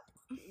 Yeah.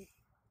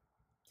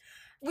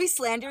 We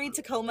slandering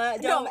Tacoma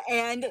Dome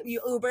and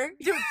Uber.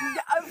 Dude,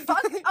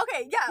 fuck.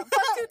 Okay, yeah.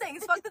 Fuck 2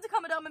 things. Fuck the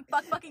Tacoma Dome and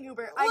fucking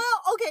Uber.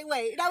 Okay,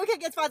 wait. Now we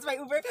can't get sponsored by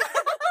Uber.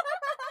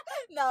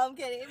 No, I'm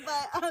kidding.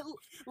 But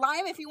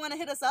Lime, if you want to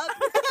hit us up.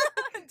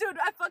 Dude,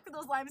 I fucked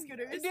those Lime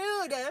scooters.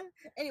 Dude.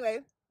 Anyway.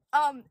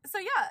 So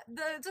yeah,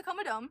 the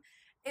Tacoma Dome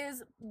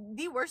is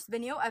the worst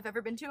venue I've ever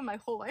been to in my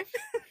whole life,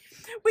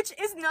 which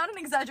is not an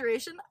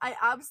exaggeration.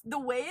 The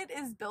way it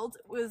is built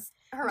was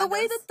horrendous. The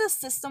way that the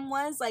system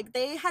was, like,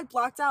 they had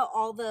blocked out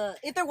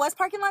if there was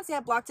parking lots, they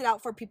had blocked it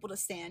out for people to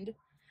stand.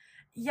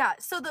 Yeah,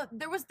 so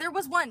there was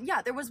one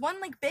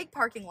like big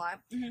parking lot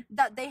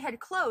that they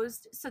had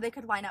closed so they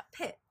could line up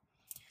pit.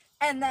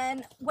 And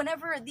then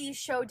whenever the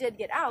show did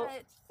get out,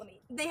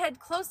 they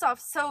had closed off.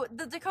 So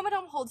the Tacoma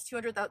Dome holds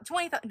 20,000,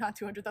 not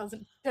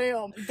 200,000.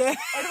 Damn.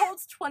 It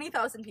holds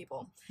 20,000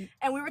 people.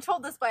 And we were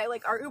told this by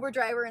like our Uber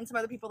driver and some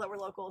other people that were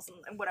locals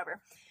and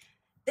whatever.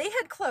 They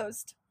had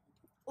closed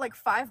like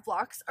 5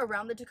 blocks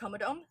around the Tacoma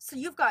Dome. So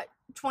you've got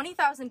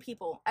 20,000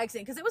 people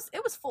exiting because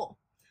it was full.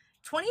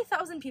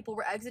 20,000 people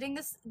were exiting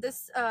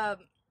this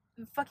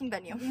fucking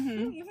venue.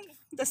 Mm-hmm.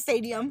 The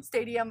stadium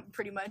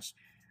pretty much.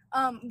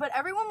 But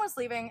everyone was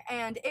leaving,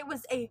 and it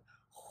was a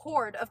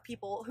horde of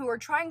people who were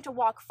trying to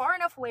walk far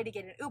enough away to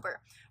get an Uber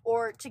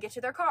or to get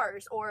to their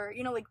cars, or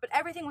but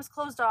everything was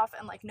closed off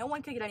and like no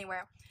one could get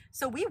anywhere.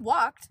 So we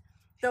walked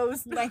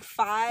those like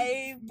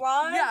 5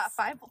 blocks. Yeah,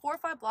 4 or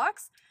 5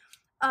 blocks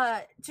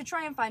to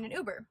try and find an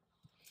Uber.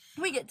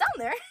 We get down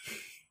there.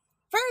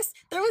 First,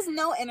 there was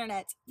no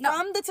internet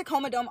from the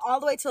Tacoma Dome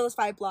all the way to those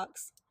 5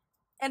 blocks.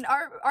 And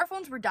our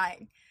phones were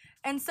dying.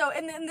 And so,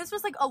 and this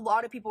was like a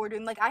lot of people were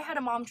doing, like I had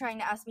a mom trying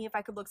to ask me if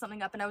I could look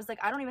something up, and I was like,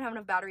 I don't even have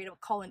enough battery to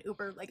call an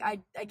Uber. Like I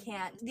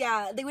can't.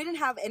 Yeah, we didn't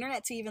have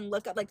internet to even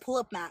look up, like pull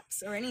up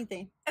maps or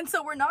anything. And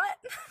so we're not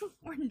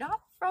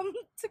from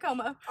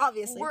Tacoma.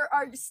 Obviously. We're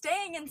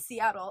staying in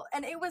Seattle,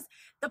 and it was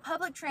the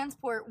public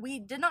transport. We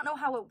did not know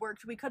how it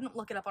worked. We couldn't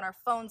look it up on our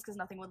phones because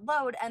nothing would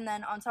load. And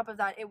then on top of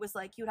that, it was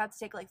like, you'd have to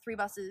take like 3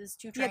 buses,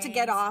 2 trains. You had to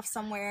get off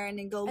somewhere and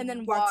then go and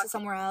then walk to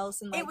somewhere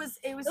else. And like,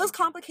 it was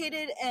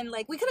complicated, and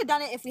like we could have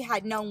done it if we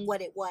had known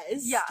what it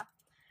was. Yeah.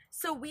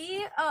 So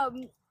we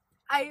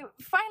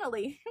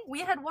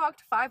had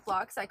walked 5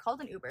 blocks. I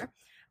called an Uber.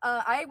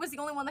 I was the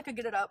only one that could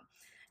get it up.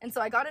 And so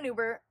I got an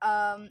Uber,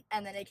 and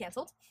then it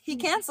canceled. He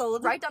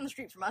canceled. Right down the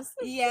street from us.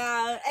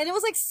 Yeah, and it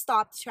was like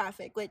stopped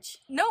traffic, which...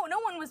 No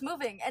one was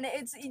moving, and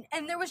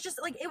there was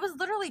just like, it was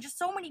literally just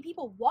so many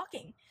people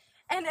walking.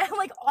 And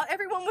like,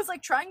 everyone was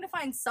like trying to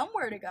find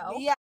somewhere to go.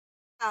 Yeah.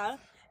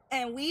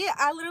 And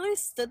I literally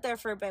stood there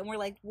for a bit, and we're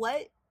like,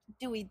 what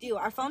do we do?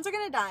 Our phones are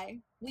gonna die.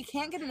 We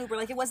can't get an Uber.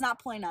 Like, it was not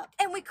pulling up.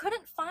 And we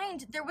couldn't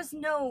find, there was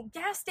no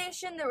gas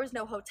station, there was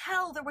no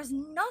hotel, there was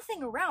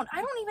nothing around. I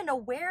don't even know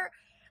where...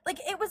 Like,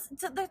 it was,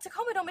 the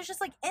Tacoma Dome is just,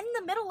 like, in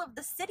the middle of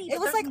the city. It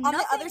was, like, on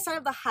the other side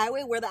of the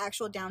highway where the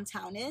actual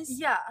downtown is.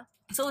 Yeah.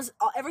 So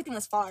everything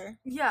was far.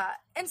 Yeah.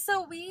 And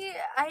so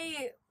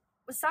I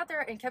sat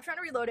there and kept trying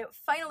to reload it.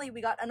 Finally,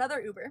 we got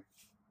another Uber,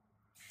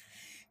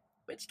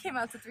 which came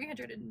out to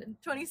 $326.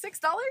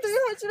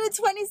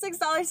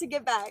 $326 to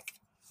get back.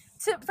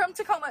 From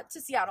Tacoma to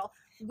Seattle.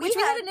 We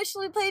had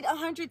initially paid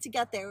 $100 to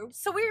get there.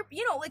 So we're,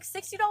 like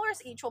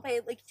 $60 each. We'll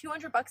pay like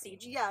 $200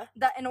 each. Yeah.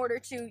 That in order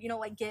to,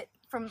 like get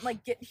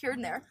here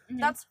and there. Mm-hmm.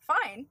 That's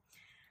fine.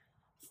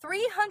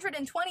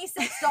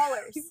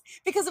 $326.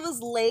 Because it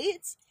was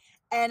late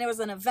and it was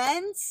an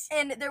event.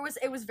 And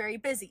it was very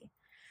busy.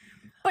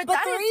 But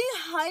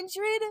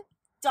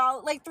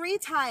 $300, like 3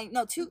 times.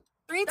 No, 3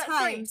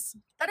 times.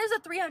 That is a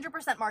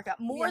 300% markup.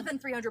 More than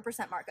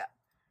 300% markup.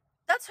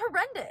 That's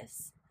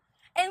horrendous.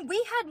 And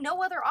we had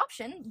no other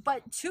option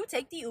but to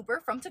take the Uber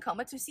from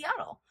Tacoma to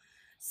Seattle.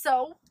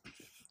 So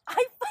I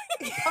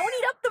fucking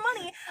ponied up the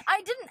money. I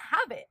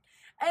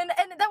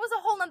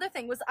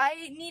thing was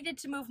I needed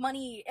to move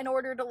money in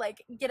order to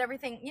like get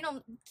everything, you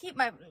know, keep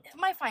my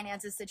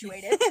finances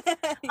situated.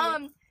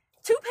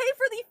 To pay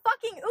for the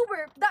fucking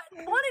Uber that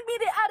wanted me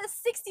to add a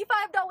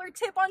 $65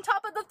 tip on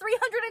top of the $326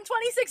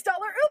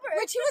 Uber.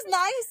 Which he was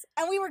nice,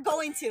 and we were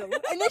going to.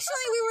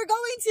 Initially, we were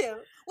going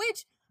to.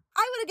 Which,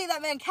 I would have gave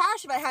that man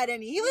cash if I had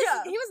any. He was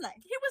nice. He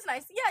was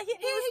nice. Yeah,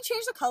 he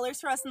changed the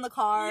colors for us in the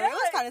car. Yeah. It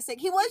was kind of sick.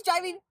 He was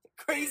driving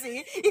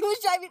crazy. He was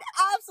driving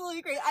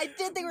absolutely crazy. I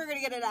did think we were going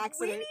to get an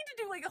accident. We need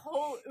to do like a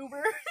whole Uber.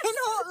 An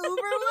whole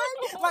Uber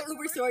one? My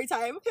Uber story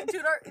time.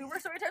 Dude, our Uber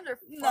story times are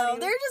funny. No,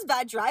 they're just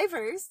bad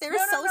drivers. They were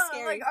so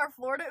scary. Like our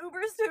Florida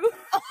Ubers too.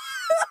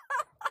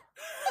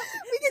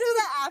 We can do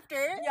that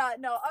after. Yeah,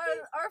 no,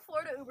 our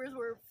Florida Ubers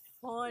were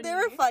funny. They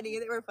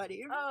were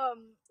funny.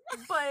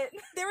 But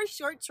they were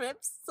short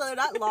trips, so they're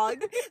not long.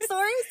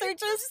 Stories, they're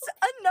just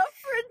enough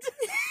for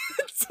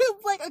to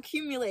like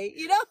accumulate,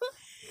 you know?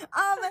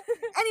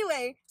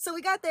 Anyway, so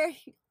we got there.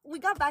 We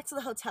got back to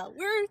the hotel.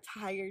 We were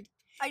tired.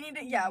 We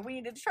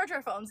needed to charge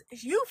our phones.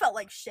 You felt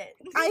like shit.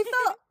 I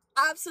felt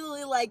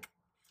absolutely like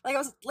I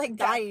was like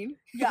dying.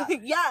 Yeah.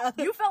 Yeah.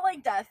 You felt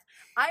like death.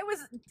 I was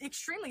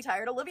extremely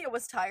tired. Olivia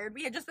was tired.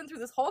 We had just been through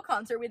this whole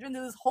concert. We had been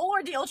through this whole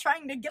ordeal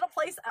trying to get a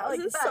place out. I was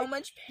in so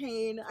much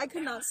pain. I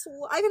could not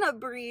I could not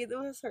breathe. It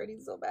was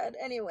hurting so bad.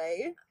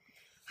 Anyway,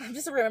 I'm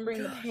just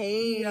remembering the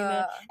pain.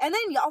 Yeah. And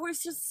then y'all were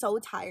just so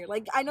tired.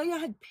 Like, I know you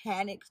had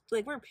panicked.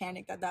 Like, we were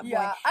panicked at that point.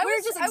 We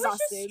were just exhausted. I was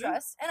just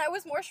stressed. And I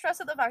was more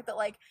stressed at the fact that,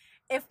 like,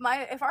 if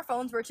our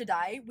phones were to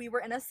die, we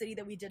were in a city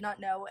that we did not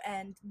know,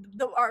 and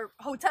our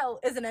hotel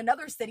is in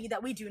another city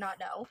that we do not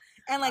know,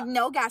 and like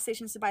no gas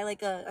stations to buy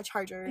like a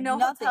charger, no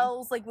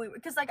hotels, like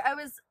because like I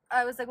was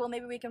like, well,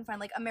 maybe we can find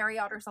like a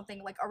Marriott or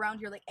something like around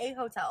here, like a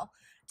hotel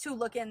to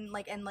look in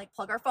like and like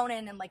plug our phone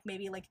in and like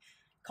maybe like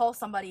call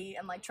somebody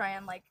and like try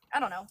and like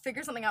I don't know,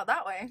 figure something out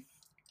that way,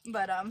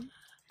 but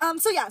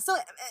so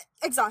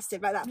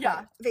exhausted by that point.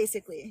 Yeah,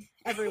 basically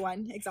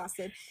everyone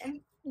exhausted.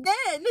 And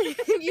then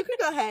you could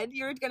go ahead.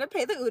 You're gonna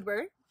pay the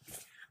Uber.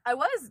 I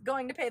was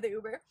going to pay the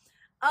Uber,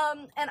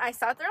 and I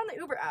sat there on the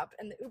Uber app,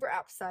 and the Uber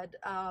app said,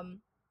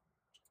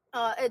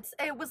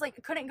 it was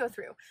like couldn't go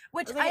through,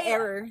 which like an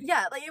error.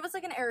 Yeah, like it was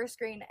like an error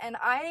screen, and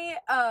I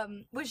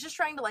was just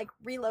trying to like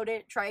reload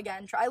it, try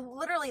again.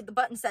 Literally the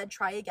button said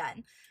try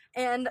again,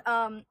 and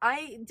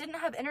I didn't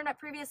have internet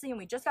previously, and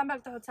we just got back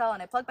to the hotel,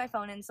 and I plugged my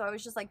phone in, so I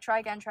was just like try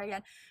again.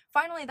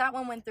 Finally, that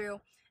one went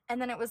through. And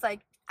then it was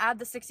like, add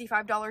the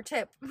 $65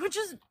 tip, which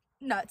is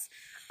nuts.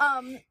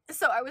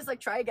 So I was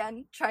like, try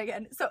again.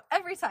 So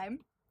every time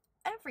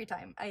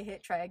I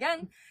hit try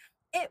again,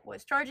 it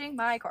was charging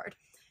my card.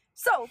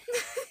 So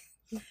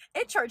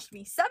it charged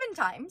me 7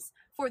 times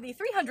for the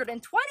 $326.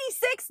 7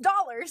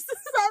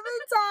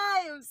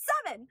 times!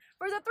 7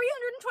 for the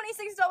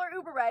 $326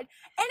 Uber ride.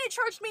 And it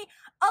charged me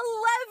 11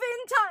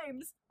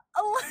 times.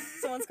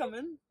 Someone's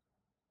coming.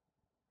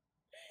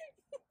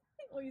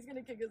 Oh, he's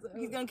gonna kick us out.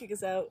 He's gonna kick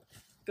us out.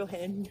 Go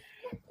ahead.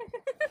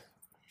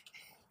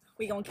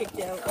 We gonna kick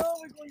you out. Oh,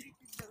 we're going to kick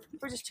you out.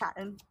 We're just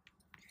chatting.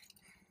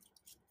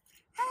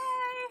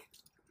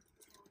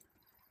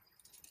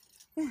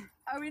 Hey.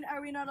 Are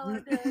we not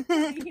allowed to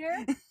be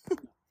here? Okay.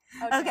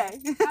 All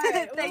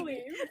right. Thank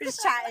you. We're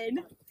just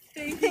chatting.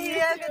 Thank you.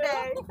 Yeah, good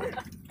day.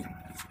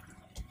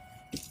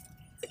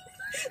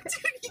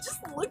 Dude, he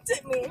just looked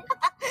at me.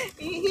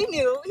 He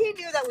knew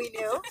that we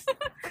knew.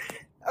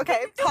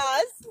 Okay,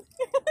 pause. He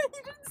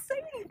didn't say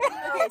anything.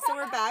 Okay, so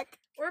we're back.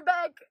 We're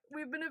back.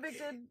 We've been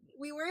evicted.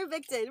 We were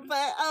evicted,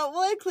 but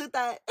we'll include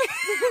that. He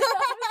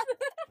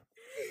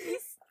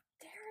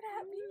stared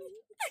at me.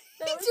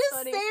 He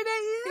just stared at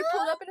you? He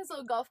pulled up in his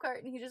little golf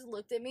cart and he just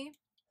looked at me.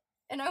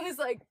 And I was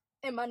like,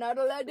 am I not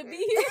allowed to be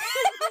here? He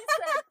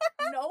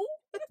said, no.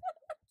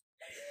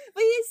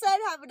 But he said,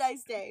 have a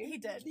nice day. He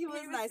did. He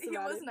was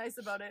nice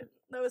about it.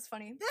 That was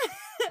funny.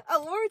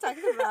 What were we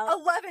talking about?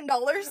 $11.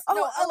 Oh,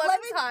 no,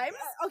 11 times.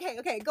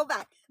 Okay, go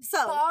back. So,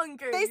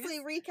 bonkers. Basically,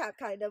 recap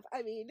kind of.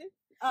 I mean,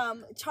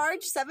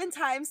 charge 7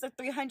 times the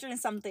 300 and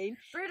something.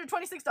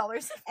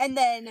 $326. And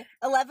then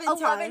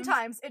 11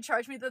 times it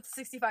charged me the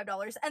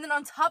 $65. And then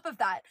on top of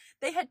that,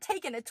 they had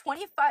taken a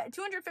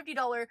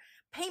 $250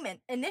 payment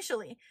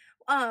initially.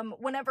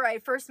 Whenever I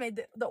first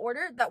made the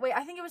order, that way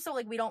I think it was so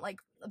like we don't like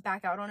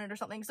back out on it or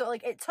something. So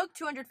like it took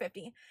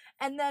 $250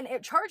 and then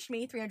it charged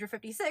me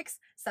 $356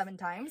 7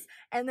 times,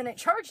 and then it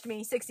charged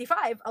me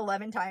 $65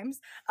 11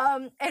 times.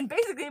 And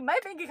basically my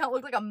bank account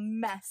looked like a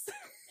mess.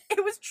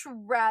 It was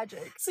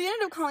tragic. So you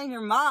ended up calling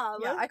your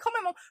mom. Yeah, I called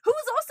my mom, who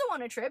was also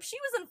on a trip. She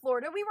was in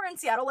Florida. We were in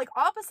Seattle, like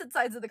opposite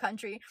sides of the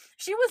country.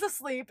 She was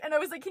asleep, and I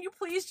was like, can you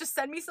please just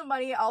send me some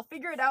money? I'll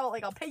figure it out.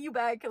 Like, I'll pay you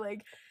back.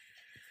 Like,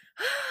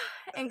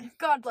 and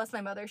God bless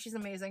my mother. She's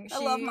amazing. I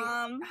love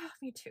Mom.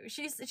 Me too.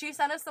 She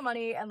sent us the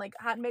money and like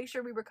had to make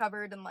sure we were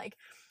covered, and like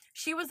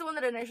she was the one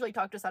that initially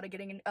talked us out of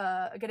getting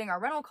our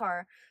rental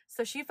car.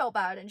 So she felt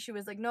bad, and she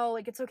was like, no,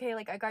 like it's okay.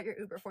 Like I got your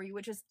Uber for you,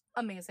 which is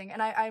amazing.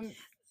 And I'm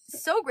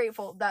so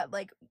grateful that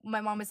like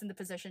my mom is in the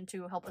position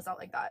to help us out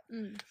like that.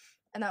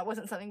 And that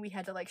wasn't something we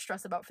had to like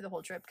stress about for the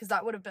whole trip, because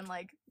that would have been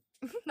like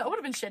That would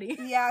have been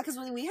shitty. Yeah, because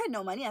we had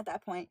no money at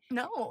that point.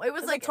 No, it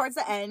was like towards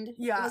the end.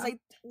 Yeah. It was like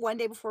one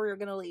day before we were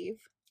gonna leave.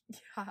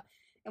 Yeah.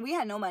 And we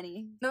had no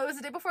money. No, it was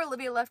the day before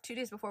Olivia left, 2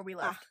 days before we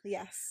left.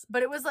 Yes.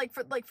 But it was like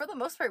for the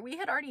most part, we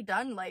had already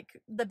done like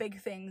the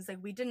big things. Like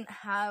we didn't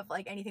have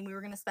like anything we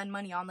were gonna spend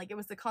money on. Like it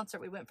was the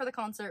concert. We went for the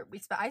concert.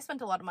 I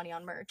spent a lot of money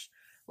on merch.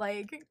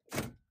 Like I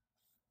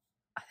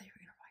thought you were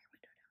gonna roll your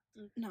window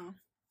down. No.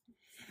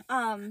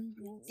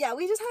 Yeah,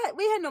 we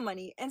had no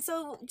money. And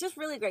so just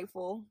really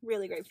grateful.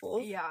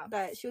 Yeah.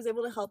 That she was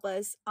able to help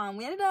us.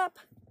 We ended up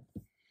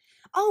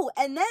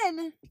and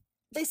then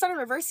they started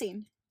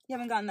reversing. You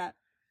haven't gotten that.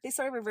 They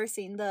started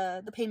reversing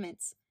the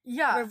payments.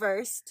 Yeah.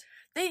 Reversed.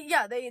 So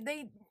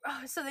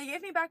they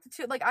gave me back the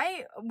two. Like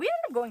we ended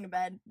up going to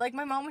bed. Like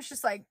my mom was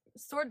just like,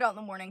 sort it out in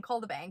the morning, call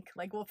the bank,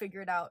 like we'll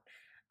figure it out.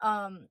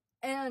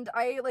 And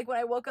I like when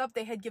I woke up,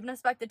 they had given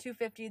us back the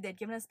 $250. They'd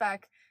given us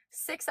back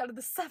 6 out of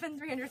the 7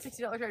 $360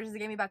 charges. They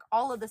gave me back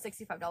all of the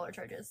 $65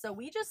 charges. So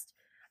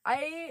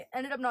I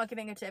ended up not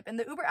giving a tip, and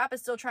the Uber app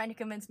is still trying to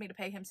convince me to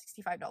pay him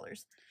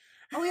 $65.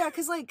 Oh yeah,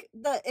 because like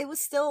it was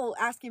still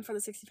asking for the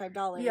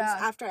 $65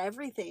 after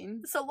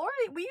everything. So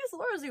we used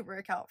Laura's Uber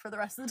account for the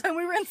rest of the time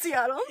we were in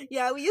Seattle.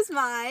 Yeah, we used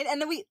mine, and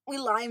then we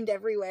limed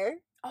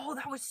everywhere. Oh,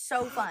 that was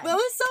so fun. That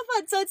was so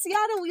fun. So in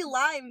Seattle, we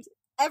limed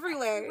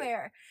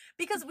everywhere.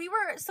 Because we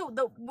were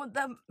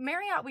the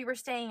Marriott we were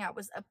staying at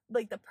was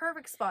like the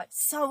perfect spot.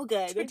 So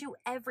good to do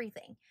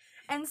everything,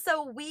 and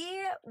so we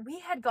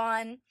had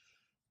gone.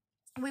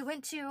 We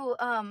went to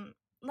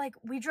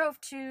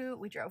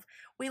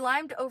we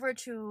limed over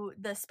to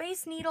the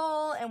Space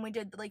Needle, and we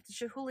did like the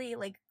Chihuly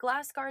like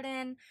glass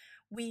garden.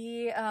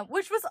 We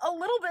which was a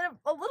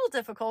little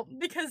difficult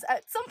because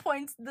at some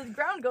points the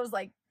ground goes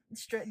like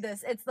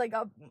it's like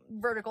a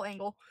vertical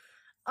angle.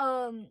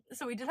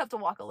 So we did have to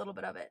walk a little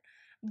bit of it.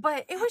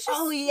 But it was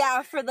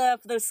just for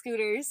the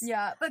scooters.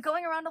 Yeah, but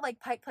going around to like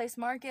Pike Place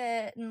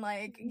Market and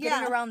like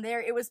getting around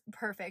there, it was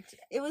perfect.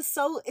 It was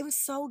so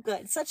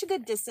good. Such a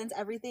good distance,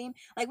 everything.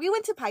 Like we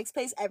went to Pike's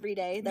Place every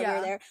day that we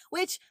were there.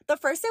 Which the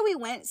first day we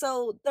went,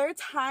 so their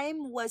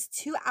time was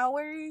 2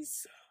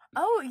 hours.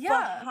 Oh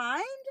yeah,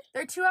 behind.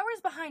 They're 2 hours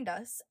behind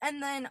us,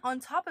 and then on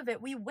top of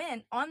it, we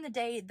went on the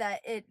day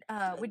that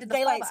we did the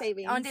daylight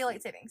savings on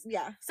daylight savings.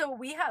 Yeah, so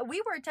we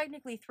were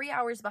technically 3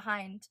 hours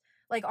behind.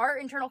 Like, our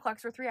internal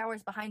clocks were 3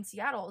 hours behind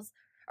Seattle's,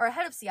 or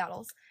ahead of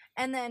Seattle's.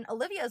 And then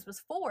Olivia's was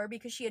 4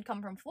 because she had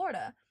come from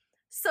Florida.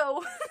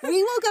 So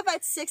we woke up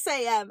at 6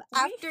 a.m.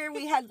 after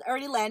we had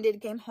already landed,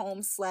 came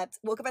home, slept,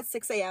 woke up at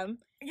 6 a.m.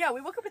 Yeah,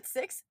 we woke up at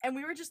 6 and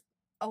we were just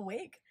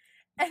awake.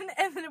 And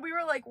then we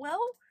were like,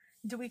 well,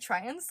 do we try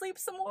and sleep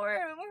some more?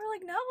 And we were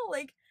like, no,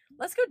 like,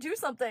 let's go do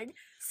something.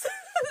 So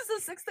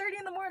 6:30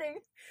 in the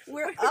morning.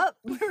 We're up.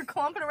 We were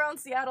clomping around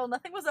Seattle.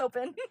 Nothing was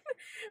open.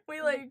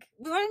 We went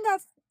and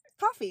got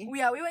coffee.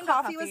 Yeah, we went and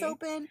got coffee. Was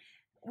open.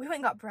 We went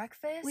and got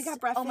breakfast. We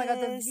got breakfast. Oh my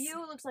god, the view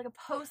looks like a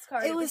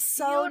postcard. It was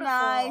so beautiful.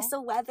 nice.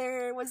 The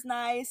weather was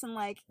nice, and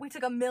like we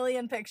took a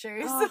million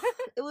pictures. Oh,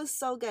 it was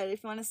so good.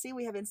 If you want to see,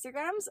 we have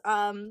Instagrams.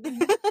 I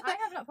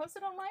have not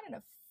posted online in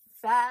a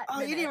fat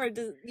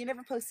minute. You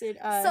never posted.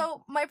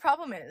 So my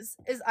problem is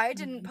I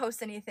didn't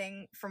post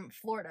anything from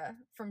Florida,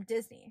 from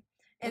Disney.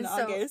 In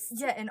August.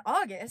 Yeah, in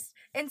August.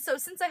 And so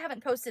since I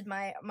haven't posted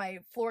my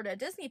Florida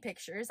Disney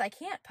pictures, I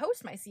can't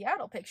post my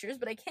Seattle pictures,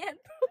 but I can't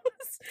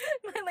post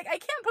I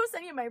can't post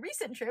any of my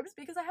recent trips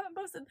because I haven't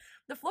posted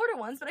the Florida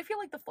ones, but I feel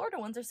like the Florida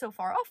ones are so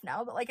far off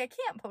now that like I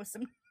can't post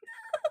them.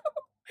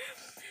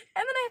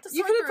 And then I have to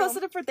You could have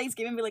posted it for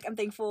Thanksgiving and be like, I'm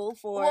thankful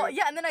for... Well,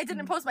 yeah, and then I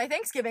didn't post my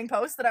Thanksgiving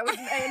post that I was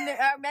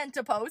meant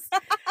to post. So,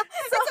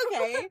 it's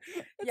okay.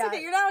 It's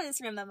okay. You're not on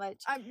Instagram that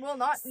much.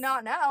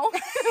 Not now.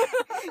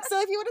 So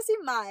if you want to see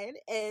mine,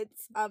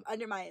 it's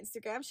under my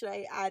Instagram. Should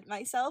I add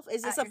myself?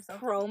 Is this a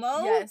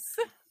promo? Yes.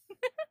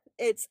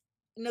 It's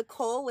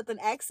Nicole with an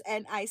X,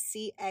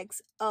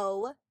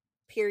 NICXO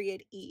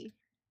 _E.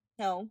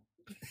 No,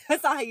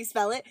 that's not how you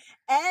spell it.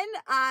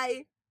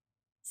 NICXOL.E.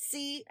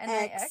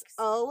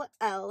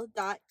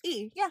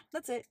 Yeah,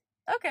 that's it.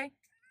 Okay.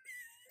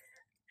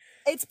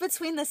 It's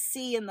between the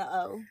C and the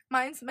O.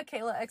 Mine's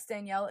Michaela X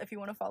Danielle. If you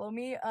want to follow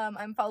me,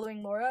 I'm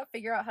following Laura.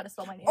 Figure out how to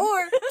spell my name.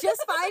 Or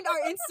just find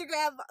our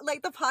Instagram,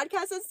 like the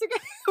podcast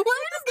Instagram.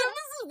 We're just giving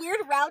this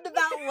weird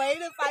roundabout way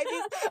to find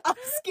these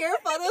obscure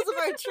photos of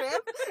our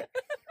trip.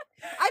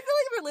 I feel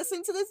like if you're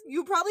listening to this,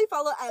 you probably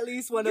follow at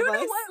least one of us. You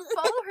know what?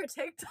 Follow her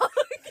TikTok.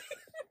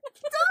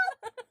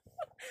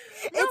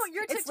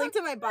 Your TikTok. It's linked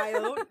in my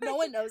bio. No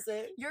one knows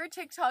it. Your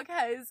TikTok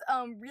has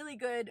really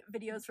good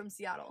videos from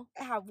Seattle.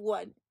 I have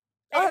one.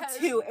 I have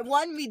two. And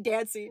one, me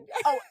dancing.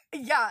 Oh,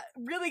 yeah.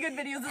 Really good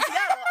videos of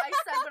Seattle. I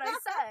said what I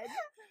said.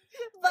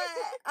 But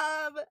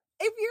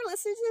if you're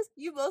listening to this,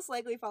 you most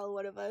likely follow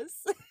one of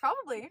us.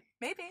 Probably.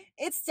 Maybe.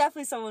 It's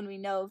definitely someone we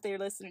know if they're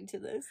listening to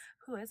this.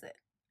 Who is it?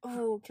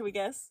 Oh, can we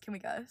guess? Can we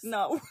guess?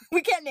 No.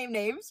 We can't name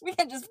names. We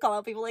can't just call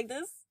out people like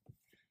this.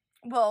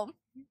 Well,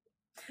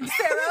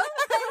 Sarah.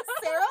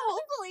 Sarah,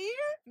 hopefully.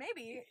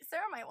 Maybe.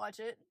 Sarah might watch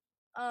it.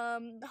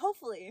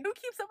 Hopefully. Who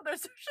keeps up with our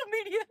social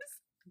medias?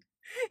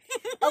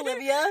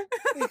 Olivia.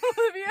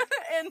 Olivia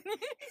and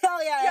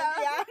Oh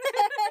yeah.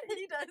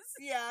 He does.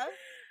 Yeah.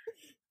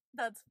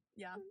 That's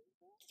yeah.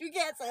 You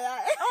can't say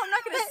that. Oh, I'm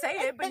not gonna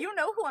say it, but you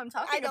know who I'm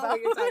talking about. I know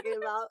what you're talking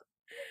about.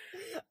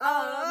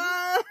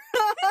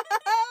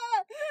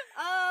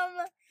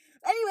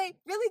 Anyway,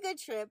 really good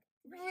trip.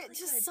 Really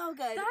just good. So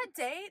good. That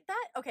day,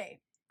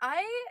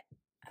 I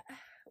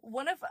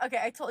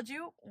told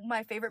you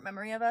my favorite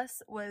memory of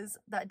us was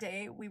that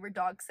day we were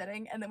dog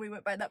sitting and then we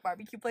went by that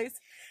barbecue place.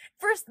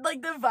 First,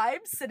 like the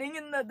vibe sitting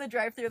in the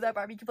drive-thru of that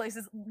barbecue place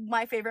is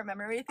my favorite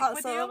memory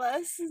with you. Of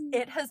us.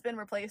 It has been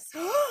replaced.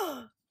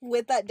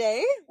 With that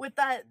day? With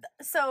that,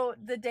 so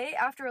the day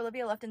after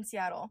Olivia left in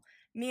Seattle,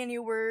 me and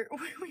you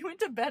we went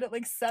to bed at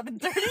like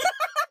 7:30.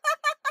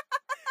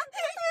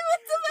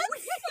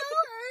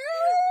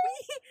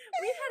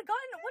 We had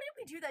gotten, what did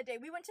we do that day?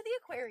 We went to the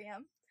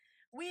aquarium.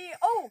 We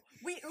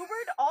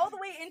Ubered all the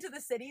way into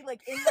the city,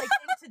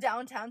 into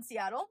downtown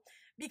Seattle,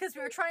 because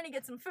we were trying to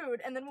get some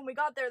food, and then when we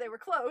got there, they were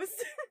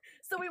closed.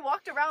 So we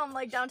walked around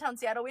like downtown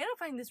Seattle. We ended up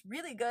finding this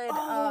really good,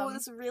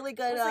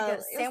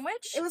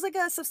 sandwich. It was like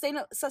a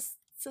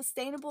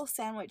sustainable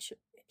sandwich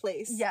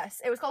place. Yes,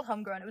 it was called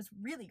Homegrown. It was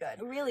really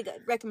good. Really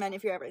good. Recommend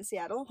if you're ever in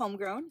Seattle.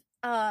 Homegrown.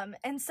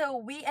 And so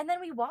we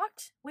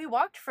walked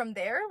from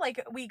there.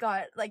 Like we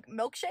got like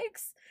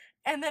milkshakes.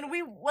 And then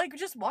we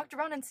just walked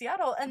around in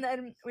Seattle, and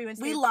then we went.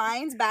 We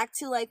lined back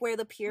to like where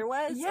the pier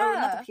was. Yeah, or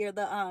not the pier,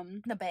 the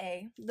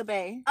bay. The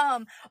bay.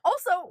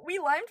 Also, we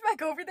limed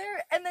back over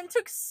there, and then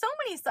took so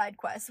many side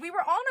quests. We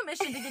were on a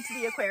mission to get to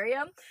the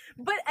aquarium,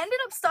 but ended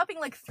up stopping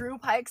like through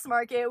Pike's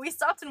Market. We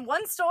stopped in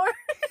one store.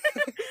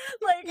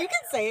 Like you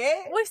can say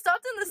it. We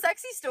stopped in the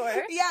sexy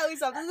store. Yeah, we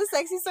stopped in the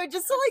sexy store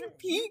just to like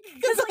peek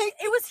because like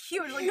it was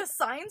huge. Like the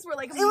signs were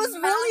like it was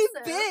massive. Really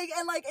big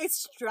and like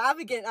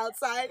extravagant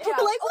outside. Yeah.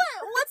 We're like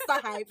what's the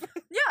hype?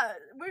 Yeah,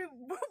 we're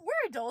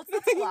adults.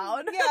 That's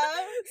loud.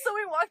 Yeah. So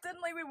we walked in,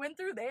 like we went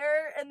through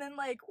there, and then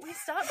like we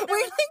stopped.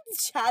 We like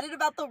chatted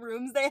about the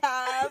rooms they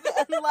have,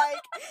 and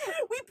like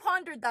we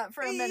pondered that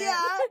for a minute.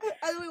 Yeah,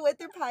 and we went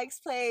through Pike's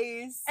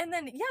Place, and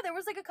then there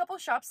was like a couple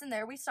shops in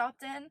there we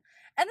stopped in, and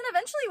then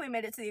eventually we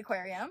made it to the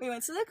aquarium. We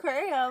went to the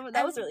aquarium.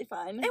 That was really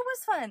fun. It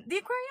was fun. The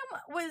aquarium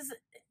was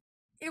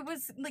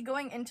like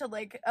going into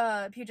like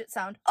Puget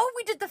Sound. Oh,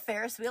 we did the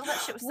Ferris wheel. That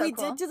shit was so cool. We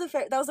did do the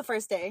That was the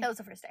first day.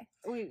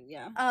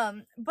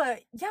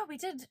 But yeah, we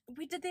did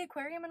the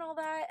aquarium and all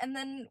that, and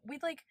then we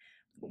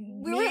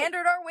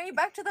meandered our way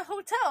back to the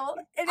hotel,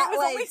 and it was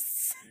like, only 7:30.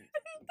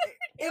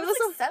 It was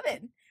like 7.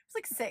 It was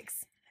like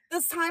 6.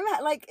 This time,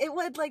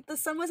 the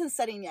sun wasn't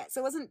setting yet, so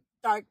it wasn't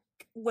dark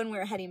when we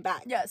were heading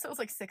back. Yeah, so it was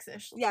like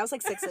 6-ish. Yeah, it was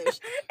like 6-ish.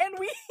 and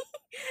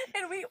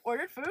we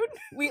ordered food.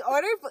 We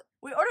ordered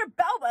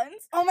bao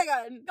buns. Oh my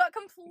god. Got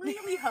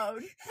completely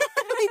hoed.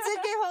 We did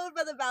get hoed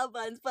by the bao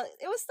buns, but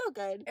it was still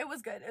good. It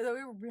was good. We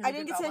were really I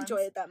didn't get to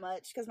enjoy it that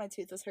much because my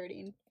tooth was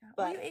hurting.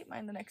 But you ate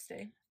mine the next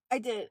day. I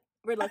did.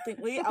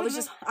 Reluctantly. I was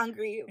just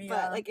hungry,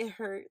 but like it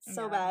hurt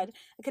so bad.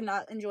 I could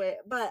not enjoy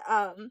it. But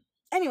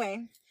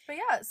anyway. But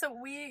yeah, so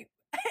we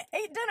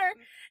ate dinner,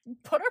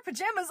 put our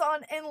pajamas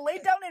on, and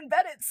laid down in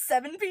bed at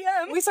 7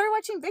 p.m. We started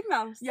watching Big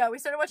Mouth. Yeah, we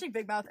started watching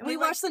Big Mouth. And we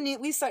watched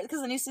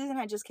because the new season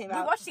had just came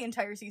out. We watched the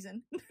entire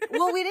season.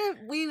 Well, we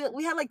didn't.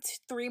 We had like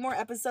 3 more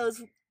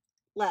episodes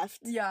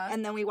left. Yeah.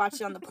 And then we watched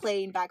it on the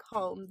plane back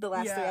home, the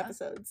last 3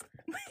 episodes.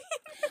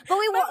 But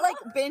we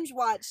binge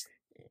watched.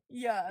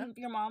 Yeah.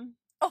 Your mom?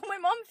 Oh, my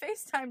mom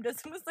FaceTimed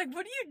us and was like,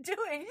 "What are you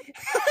doing?"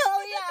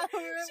 Oh yeah,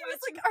 she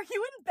was like, "Are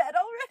you in bed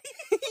already?"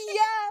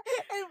 Yeah,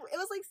 and it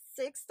was like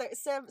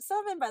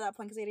 7 by that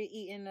point because we had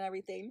eaten and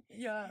everything.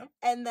 Yeah,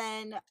 and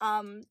then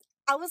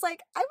I was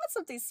like, "I want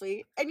something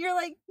sweet," and you're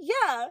like,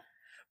 "Yeah."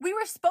 We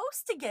were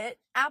supposed to get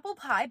apple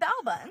pie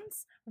bao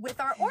buns with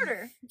our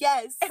order.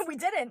 Yes, and we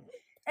didn't.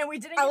 I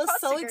was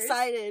so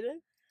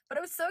excited. But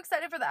I was so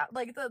excited for that,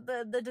 like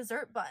the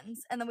dessert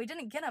buns, and then we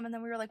didn't get them, and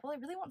then we were like, "Well, I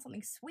really want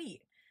something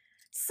sweet."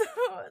 So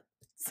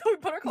we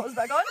put our clothes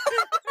back on,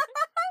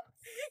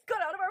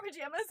 got out of our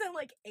pajamas and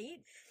like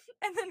ate,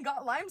 and then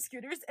got Lime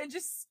scooters and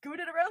just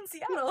scooted around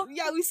Seattle.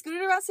 Yeah, we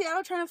scooted around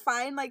Seattle trying to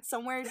find like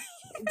somewhere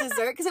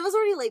dessert because it was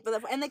already late,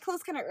 and they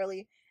closed kind of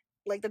early,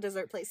 like the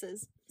dessert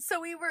places.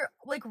 So we were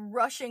like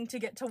rushing to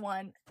get to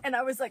one, and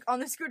I was like, on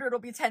the scooter it'll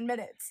be 10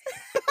 minutes.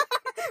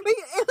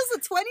 It was a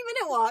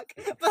 20-minute walk,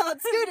 but on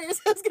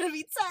scooters it was gonna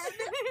be 10.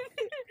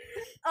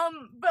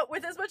 But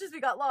with as much as we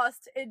got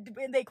lost,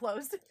 they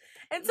closed,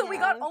 and so we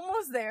got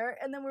almost there,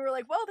 and then we were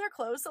like, well, they're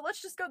closed, so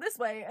let's just go this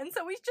way, and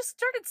so we just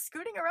started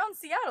scooting around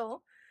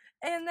Seattle,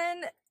 and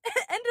then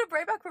ended up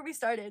right back where we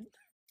started.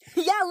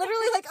 Yeah,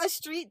 literally like a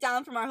street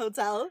down from our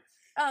hotel.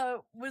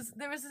 It was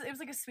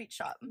like a sweet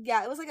shop.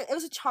 Yeah, it was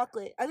a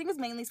chocolate. I think it was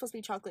mainly supposed to be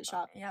a chocolate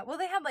shop. Yeah, well,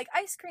 they had like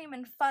ice cream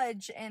and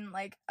fudge and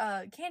like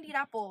candied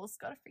apples.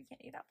 Got a free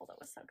candied apple that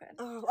was so good.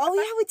 Oh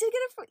yeah, we did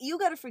get you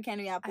got a free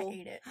candy apple. I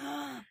ate it.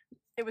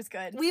 It was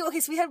good.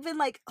 So we had been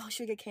like, oh,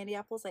 should we get candy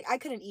apples? Like I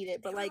couldn't eat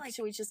it, but like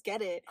should we just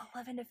get it?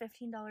 $11 to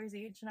 $15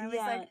 each, and I was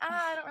like,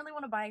 I don't really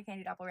want to buy a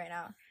candied apple right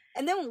now.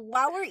 And then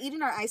while we're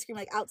eating our ice cream,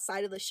 like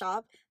outside of the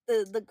shop,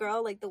 the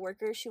girl, like the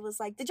worker, she was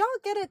like, "Did y'all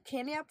get a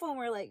candy apple?" And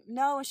we're like,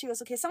 "No." And she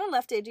goes, "Okay, someone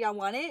left it. Do y'all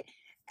want it?"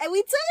 And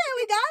we took it.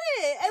 We got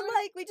it. And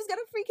like we just got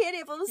a free candy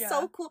apple. It was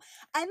so cool.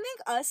 I think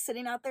us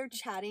sitting out there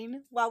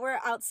chatting while we're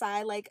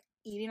outside, like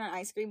eating our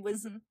ice cream,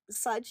 was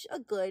such a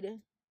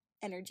good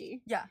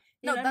energy. Yeah.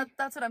 No,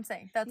 that's what I'm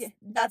saying. That's it.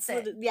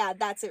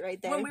 That's it right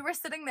there. When we were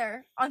sitting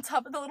there on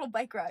top of the little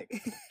bike ride,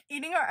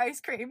 eating our ice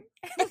cream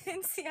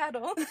in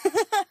Seattle,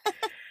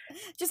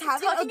 just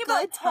having talking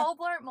about Paul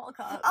Blart Mall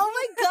Cop. Oh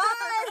my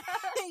god!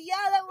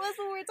 Yeah, that was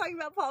when we were talking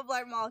about Paul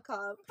Blart Mall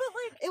Cop. But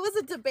like, it was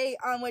a debate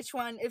on which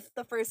one, if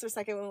the first or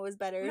second one was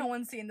better. No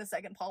one's seen the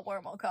second Paul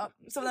Blart Mall Cop.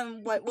 So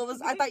then, what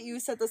was? I thought you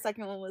said the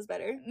second one was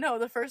better. No,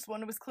 the first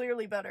one was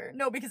clearly better.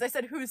 No, because I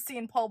said who's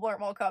seen Paul Blart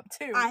Mall Cop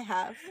 2? I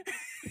have.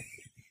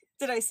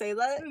 Did I say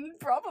that?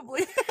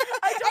 Probably.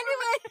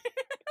 Anyway,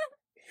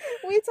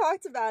 we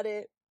talked about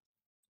it.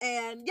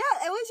 And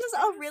yeah, it was just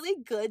a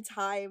really good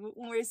time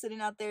when we were sitting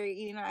out there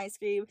eating our ice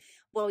cream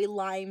while we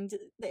limed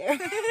there.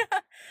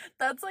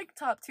 That's like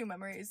top 2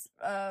 memories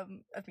of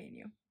me and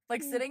you.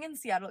 Like sitting in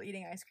Seattle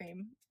eating ice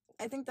cream.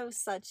 I think that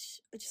was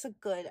just a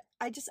good.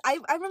 I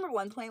remember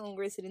one point when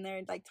we were sitting there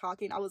and like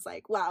talking, I was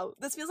like, wow,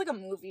 this feels like a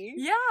movie.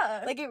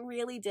 Yeah. Like it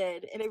really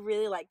did. And I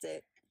really liked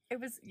it. It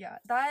was,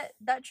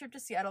 that trip to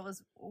Seattle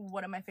was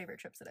one of my favorite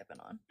trips that I've been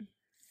on.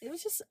 It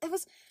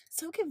was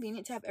so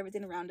convenient to have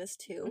everything around us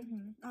too.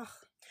 Mm-hmm.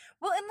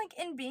 Well, and like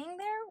in being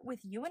there with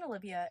you and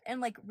Olivia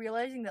and like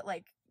realizing that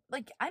like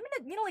I'm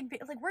in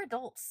a, like we're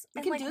adults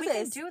and like we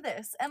can do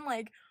this and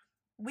like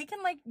we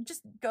can like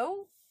just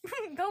go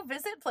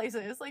visit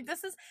places. Like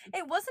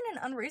it wasn't an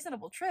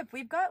unreasonable trip.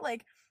 We've got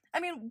like, I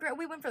mean,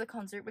 we went for the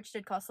concert, which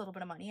did cost a little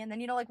bit of money, and then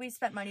like we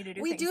spent money to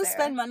do. We do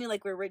spend money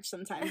like we're rich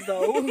sometimes,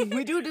 though.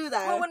 We do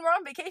that. Well, when we're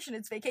on vacation,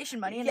 it's vacation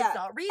money, and it's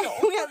not real.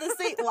 We have this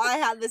thing. Well, I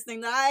had this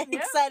thing that I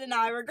said, and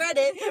now I regret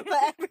it.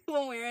 But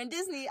when we were in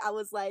Disney, I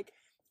was like,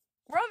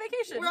 "We're on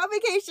vacation. We're on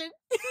vacation."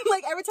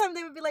 Like every time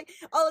they would be like,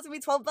 "Oh, it's gonna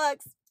be $12."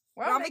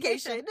 We're on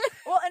vacation.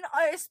 Well, and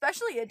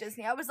especially at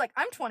Disney, I was like,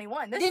 I'm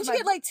 21. Didn't you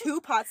get like 2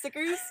 pot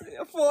stickers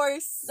for?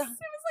 It was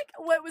like,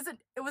 what was it?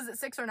 Was it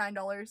 $6 or $9?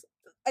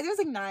 I think it was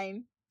like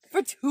 9.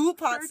 For 2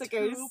 pot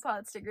stickers. 2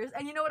 pot stickers.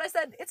 And you know what I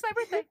said? It's my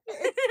birthday.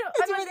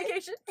 I'm on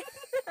vacation.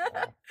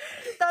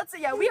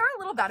 We are a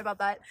little bad about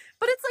that.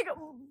 But it's like,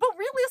 but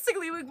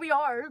realistically, we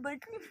are.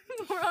 Like,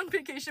 we're on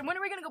vacation. When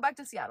are we going to go back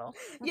to Seattle?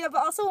 Yeah,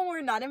 but also when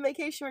we're not in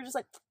vacation, we're just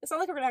like, it's not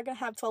like we're not going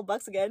to have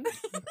 $12 again.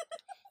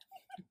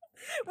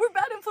 We're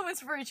bad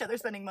influence for each other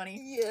spending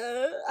money.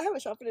 Yeah, I have a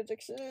shopping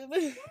addiction.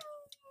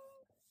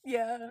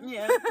 Yeah.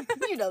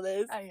 You know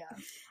this. Yeah.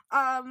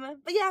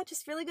 But yeah,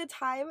 just really good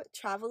time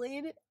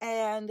traveling,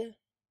 and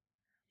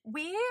so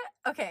we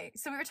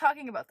were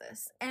talking about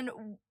this, and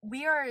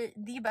we are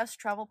the best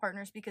travel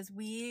partners because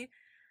we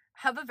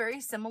have a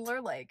very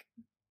similar like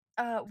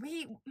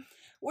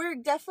we're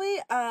definitely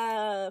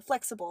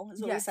flexible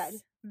is what we said.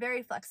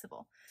 Very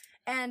flexible.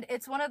 And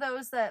it's one of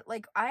those that,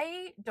 like,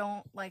 I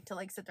don't like to,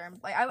 like, sit there and,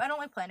 like, I don't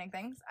like planning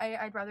things.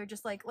 I'd rather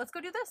just, like, let's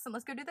go do this and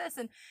let's go do this.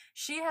 And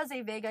she has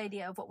a vague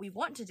idea of what we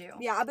want to do.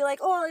 Yeah, I'll be like,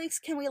 oh, Alex,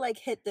 can we, like,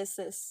 hit this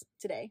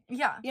today?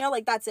 Yeah. You know,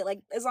 like, that's it.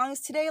 Like, as long as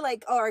today,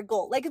 like, our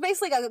goal. Like, it's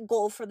basically like a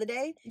goal for the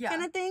day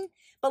kind of thing.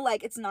 But,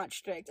 like, it's not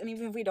strict. And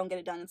even if we don't get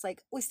it done, it's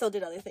like, we still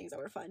did other things that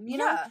were fun, you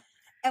know?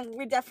 And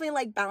we definitely,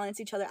 like,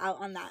 balance each other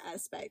out on that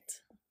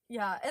aspect.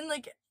 Yeah, and,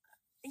 like,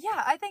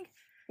 I think...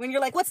 When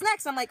you're like, what's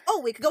next? I'm like,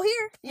 oh, we could go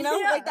here, you know,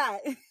 like that.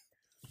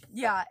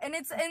 Yeah, and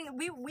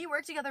we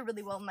work together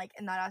really well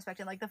in that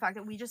aspect, and like the fact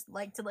that we just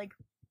like to like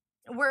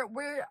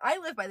I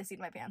live by the seat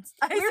of my pants.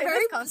 We're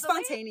very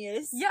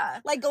spontaneous.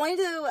 Yeah, like going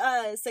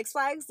to Six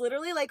Flags.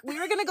 Literally, like we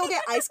were gonna go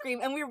get ice cream,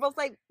 and we were both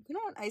like, we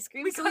don't want ice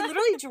cream, so we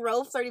literally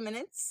drove 30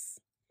 minutes.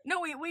 No,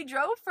 we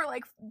drove for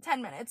like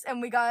 10 minutes,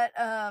 and we got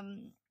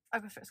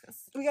agua frescas.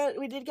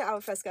 We did get agua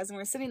frescas, and we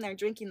were sitting there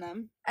drinking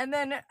them. And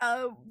then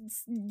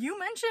you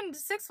mentioned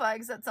Six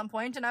Flags at some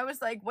point, and I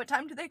was like, what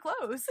time do they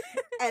close?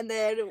 And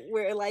then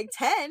we're like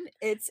 10.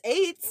 It's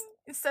 8.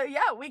 So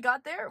yeah, we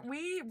got there.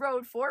 We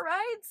rode 4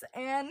 rides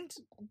and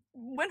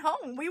went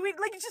home. We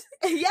like just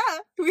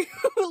we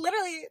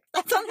literally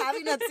that's on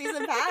having a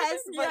season pass,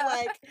 but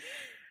like.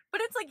 But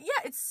it's like,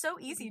 yeah, it's so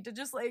easy to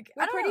just like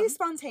we're pretty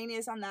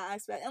spontaneous on that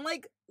aspect, and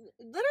like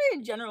literally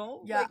in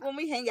general, like when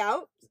we hang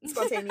out,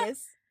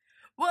 spontaneous.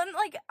 Well, and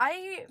like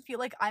I feel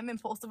like I'm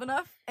impulsive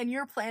enough, and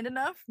you're planned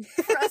enough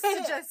for us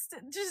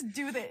to just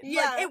do this.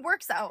 Yeah, like, it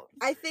works out.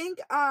 I think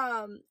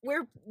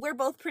we're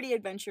both pretty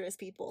adventurous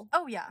people.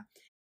 Oh yeah,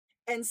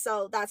 and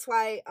so that's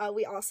why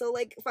we also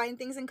like find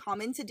things in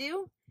common to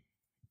do.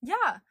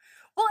 Yeah,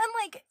 well, and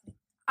like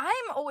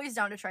I'm always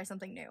down to try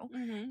something new,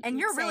 and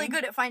you're really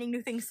good at finding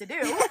new things to do.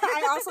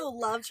 I also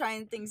love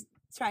trying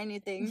new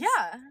things.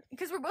 Yeah,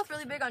 because we're both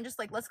really big on just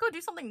like let's go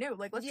do something new.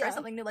 Like let's try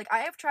something new. Like I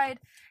have tried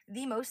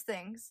the most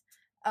things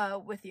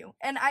with you,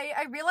 and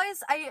I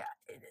realize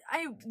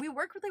we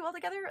work really well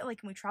together, like,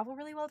 and we travel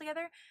really well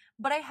together,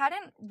 but I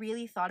hadn't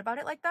really thought about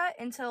it like that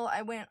until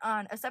I went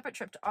on a separate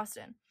trip to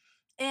Austin,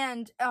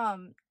 and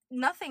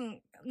nothing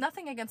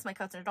against my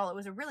cousin at all. It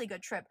was a really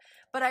good trip,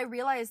 but I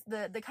realized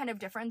the kind of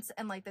difference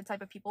and like the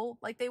type of people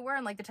like they were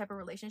and like the type of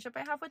relationship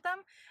I have with them,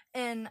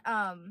 and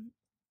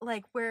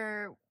like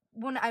where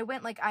when I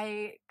went, like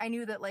I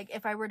knew that like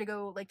if I were to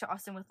go like to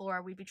Austin with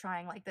Laura, we'd be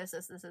trying like this,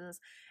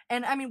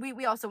 and I mean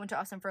we also went to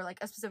Austin for like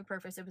a specific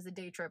purpose. It was a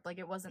day trip, like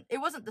it wasn't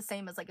the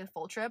same as like a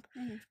full trip,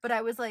 but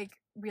I was like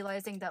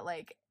realizing that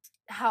like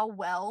how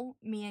well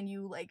me and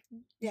you like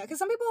because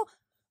some people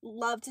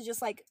love to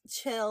just like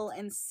chill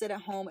and sit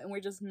at home, and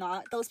we're just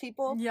not those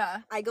people.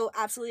 I go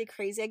absolutely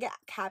crazy. I get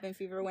cabin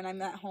fever when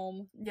I'm at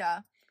home.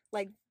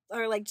 Like,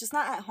 or like just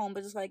not at home,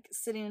 but just like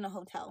sitting in a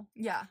hotel.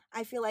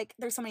 I feel like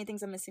there's so many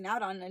things I'm missing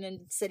out on in a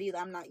city that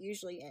I'm not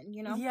usually in,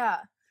 you know?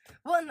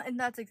 Well, and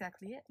that's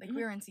exactly it. Like,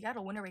 we're in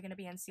Seattle. When are we going to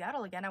be in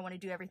Seattle again? I want to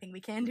do everything we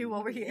can do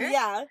while we're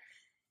here.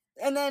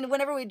 And then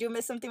whenever we do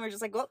miss something, we're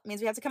just like, well, means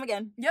we have to come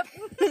again. Yep.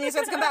 Means we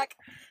have to come back.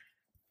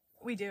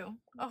 We do.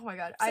 Oh my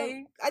god. So,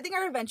 I think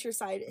our adventure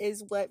side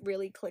is what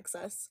really clicks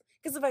us.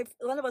 Because if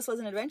one of us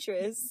wasn't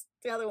adventurous,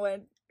 the other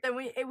one, then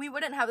we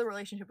wouldn't have the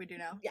relationship we do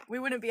now. We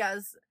wouldn't be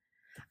as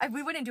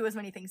we wouldn't do as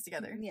many things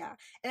together.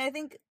 And I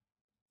think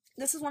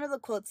this is one of the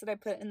quotes that I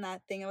put in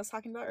that thing I was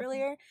talking about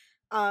earlier.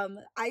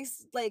 I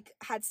like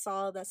had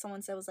saw that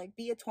someone said was like,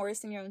 be a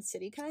tourist in your own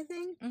city kind of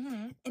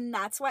thing. And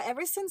that's why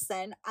ever since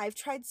then I've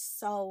tried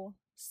so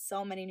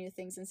many new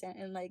things in San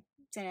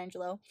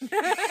Angelo.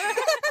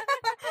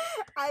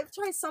 I've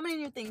tried so many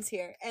new things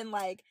here, and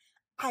like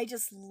I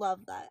just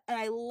love that, and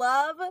I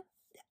love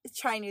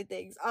trying new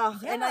things.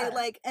 And I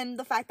like, and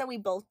the fact that we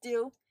both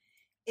do,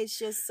 it's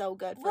just so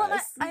good for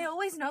us. I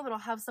always know that I'll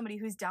have somebody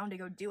who's down to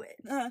go do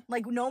it.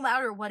 Like, no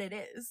matter what it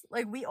is.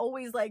 Like, we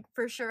always, like,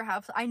 for sure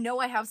have... I know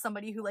I have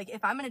somebody who, like,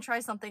 if I'm gonna try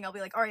something, I'll be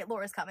like, all right,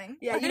 Laura's coming.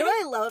 You know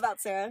what I love about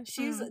Sarah?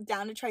 She's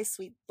down to try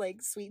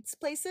sweets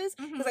places.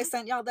 Because I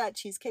sent y'all that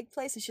cheesecake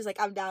place, and she's like,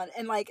 I'm down.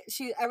 And, like,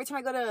 every time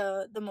I go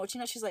to the Mochi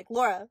Nut, she's like,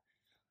 Laura,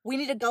 we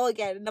need to go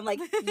again. And I'm like,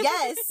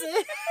 yes.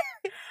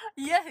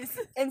 Yes.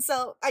 And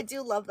so I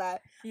do love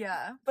that.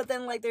 But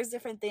then like there's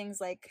different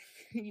things, like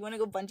you want to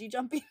go bungee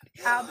jumping?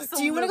 Absolutely.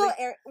 Do you want to go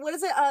what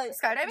is it?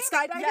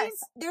 Skydiving? Yes.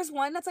 There's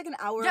one that's like an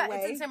hour away.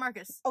 It's in San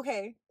Marcos.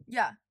 Okay.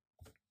 Yeah.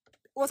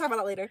 We'll talk about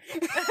that later.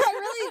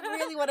 I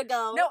really want to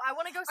go. No, I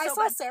want to go so I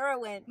saw bad. Sarah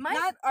went.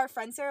 Not our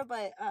friend Sarah,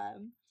 but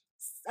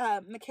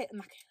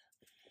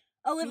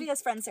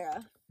Olivia's friend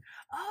Sarah.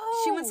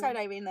 Oh, she went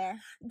skydiving there.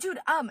 Dude,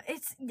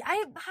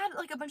 I had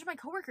like a bunch of my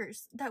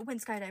coworkers that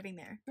went skydiving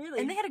there.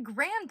 Really? And they had a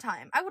grand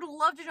time. I would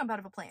love to jump out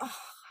of a plane. Oh, I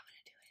want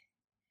to do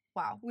it.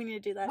 Wow. We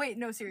need to do that. Wait,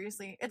 no,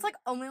 seriously. It's like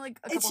only like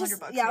a couple $100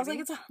 bucks. Yeah, I was like,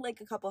 it's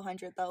like a couple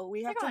 $100 though.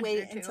 We have to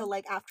wait until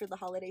like after the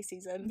holiday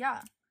season.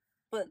 Yeah.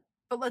 But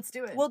let's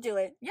do it. We'll do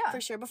it. Yeah.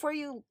 For sure. Before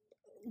you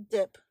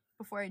dip.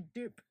 Before I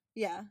dip.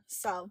 Yeah.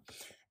 So,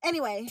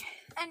 anyways.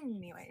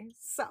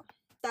 So,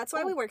 that's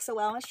why we work so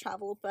well as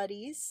travel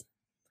buddies.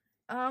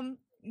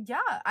 Yeah,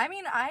 I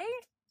mean,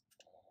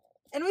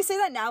 and we say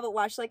that now, but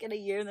watch like in a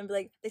year and then be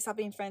like, they stopped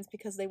being friends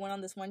because they went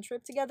on this one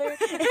trip together. And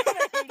they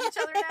hate each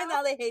other now. And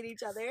now they hate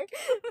each other.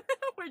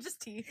 We're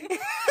just tea.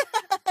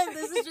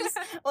 This is just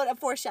a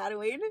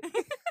foreshadowing.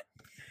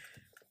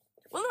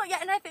 Well, no, yeah,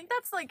 and I think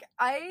that's like,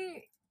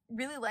 I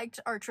really liked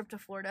our trip to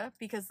Florida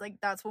because like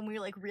that's when we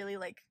like really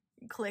like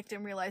clicked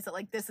and realized that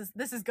like this is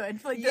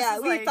good. Like, this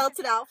is, we like... felt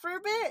it out for a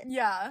bit.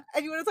 Yeah.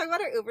 And you want to talk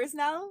about our Ubers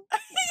now?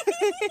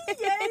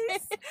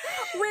 Yes.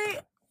 Wait.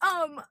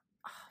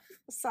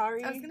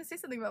 Sorry. I was gonna say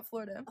something about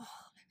Florida. Oh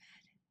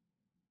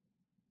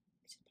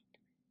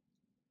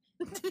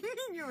my bad.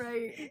 You're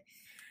right.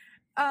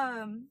 What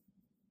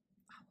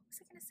was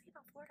I gonna say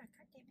about Florida?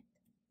 God damn it.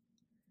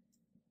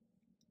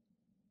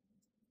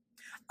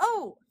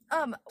 Oh,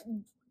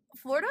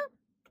 Florida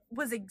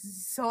was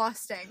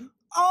exhausting.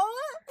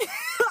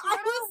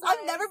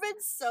 I've never been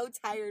so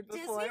tired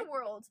before. Disney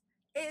World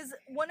is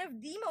one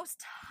of the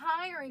most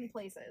tiring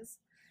places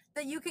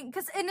that you can,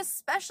 and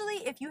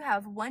especially if you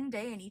have one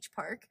day in each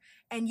park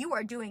and you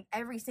are doing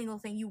every single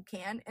thing you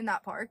can in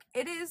that park,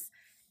 it is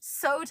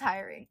so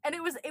tiring. And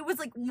it was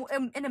like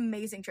an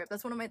amazing trip.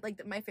 That's one of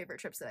my favorite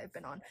trips that I've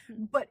been on.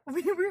 But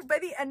we were, by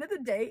the end of the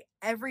day,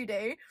 every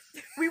day,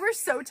 we were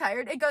so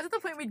tired. It got to the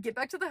point we'd get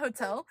back to the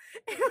hotel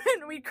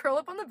and we'd curl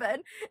up on the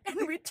bed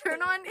and we'd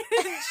turn on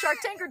Shark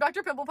Tank or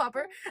Dr. Pimple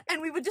Popper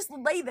and we would just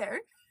lay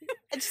there.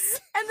 And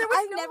there was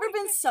I've never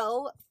been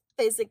so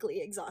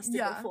physically exhausted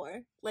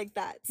before like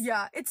that.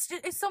 Yeah, it's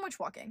so much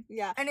walking.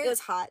 Yeah, and it was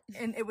hot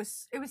and it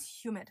was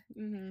humid.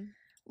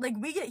 Like,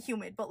 we get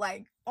humid, but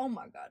like, oh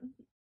my god,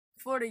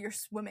 Florida, you're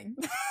swimming.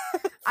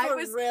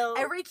 Real.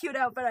 Every cute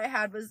outfit I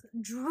had was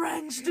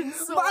drenched in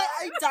sweat.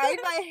 I dyed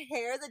my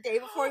hair the day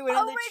before we went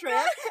on the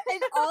trip,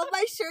 and all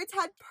my shirts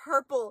had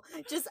purple,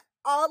 just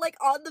all like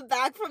on the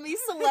back from me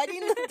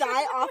sweating the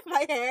dye off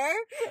my hair.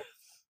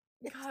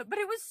 God, but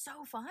it was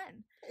so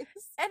fun.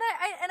 And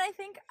I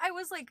think I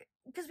was like,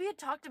 because we had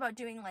talked about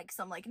doing like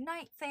some like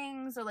night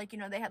things, or like, you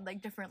know, they had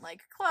like different like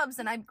clubs,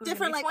 and I'm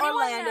different like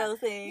Orlando now.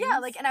 things. Yeah,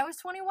 like, and I was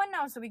 21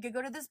 now, so we could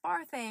go to this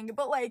bar thing.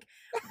 But like,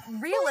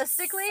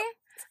 realistically,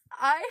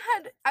 I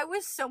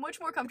was so much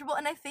more comfortable,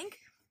 and I think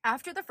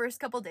after the first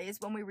couple days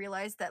when we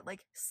realized that,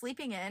 like,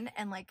 sleeping in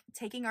and, like,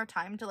 taking our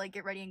time to, like,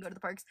 get ready and go to the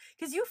parks,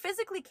 because you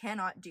physically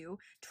cannot do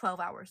 12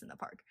 hours in the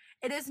park.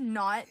 It's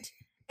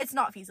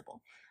not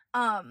feasible.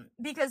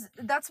 Because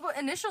that's what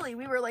initially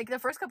we were like, the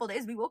first couple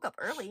days we woke up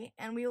early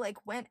and we like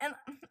went, and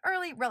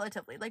early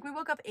relatively, like we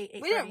woke up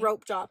 8:30. We didn't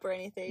rope drop or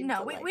anything.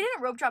 No, we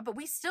didn't rope drop, but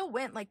we still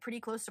went like pretty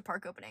close to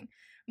park opening.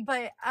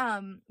 But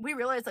we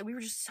realized like we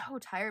were just so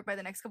tired by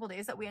the next couple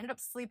days that we ended up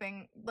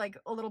sleeping like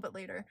a little bit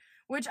later,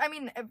 which I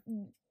mean,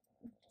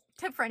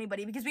 tip for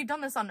anybody, because we've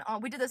done this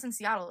we did this in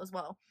Seattle as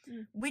well.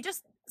 We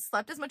just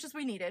slept as much as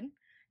we needed.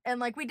 And,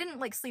 like, we didn't,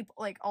 like, sleep,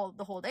 like,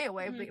 the whole day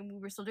away. We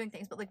were still doing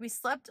things. But, like, we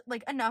slept,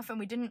 like, enough. And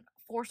we didn't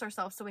force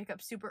ourselves to wake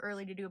up super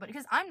early to do it.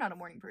 Because I'm not a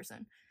morning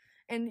person.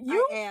 And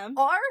you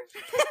are?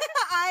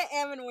 I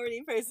am a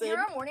morning person.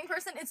 You're a morning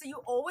person. And so you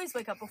always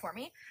wake up before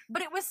me.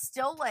 But it was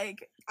still,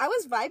 like... I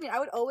was vibing. I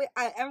would always...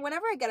 and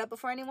whenever I get up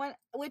before anyone,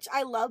 which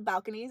I love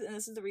balconies. And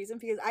this is the reason.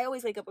 Because I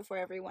always wake up before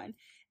everyone.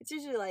 It's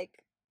usually,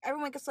 like...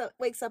 Everyone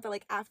wakes up at,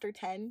 like, after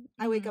 10.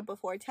 I wake up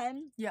before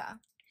 10. Yeah.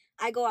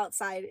 I go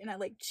outside and I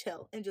like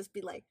chill and just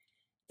be like,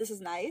 this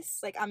is nice.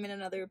 Like I'm in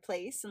another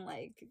place and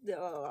like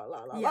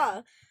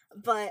blah.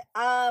 But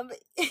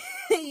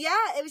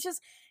yeah, it was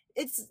just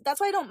that's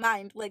why I don't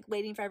mind like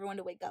waiting for everyone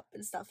to wake up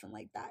and stuff and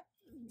like that.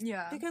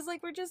 Yeah. Because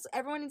like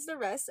everyone needs to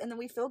rest and then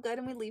we feel good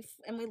and we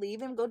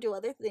leave and go do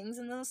other things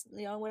and then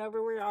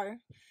whatever we are.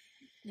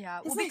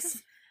 Yeah. Well,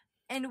 because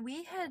and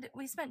we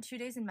spent 2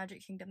 days in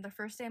Magic Kingdom. The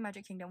first day in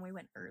Magic Kingdom we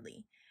went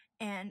early.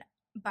 And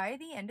by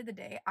the end of the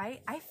day,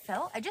 I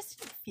just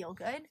didn't feel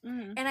good,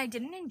 and I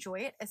didn't enjoy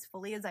it as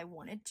fully as I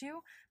wanted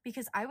to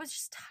because I was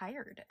just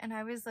tired, and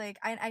I was like,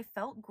 I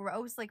felt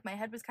gross, like my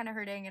head was kind of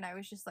hurting, and I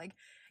was just like,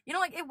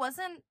 like it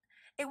wasn't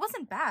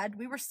bad.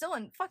 We were still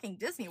in fucking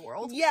Disney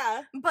World.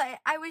 Yeah. But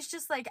I was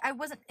just like, I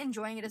wasn't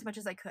enjoying it as much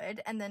as I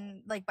could, and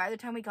then like by the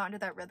time we got into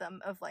that rhythm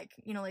of like,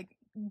 like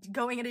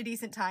going at a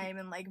decent time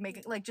and like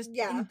making like just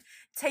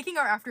taking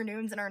our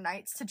afternoons and our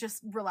nights to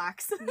just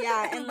relax.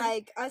 Yeah, and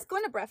like us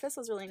going to breakfast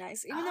was really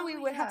nice. Even though we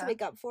would have to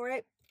wake up for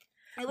it,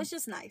 it was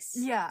just nice.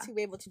 Yeah, to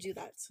be able to do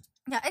that.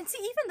 Yeah, and see,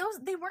 even those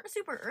they weren't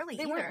super early.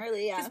 They weren't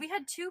early, yeah, because we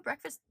had 2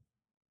 breakfast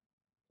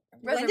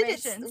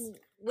reservations.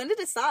 When did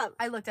it stop?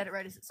 I looked at it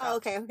right as it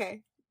stopped. Oh,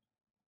 okay.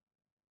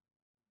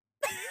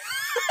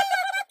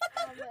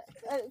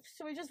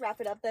 Should we just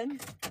wrap it up then?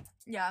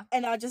 Yeah.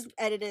 And I'll just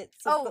edit it.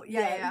 So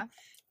yeah.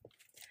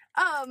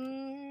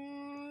 Uber.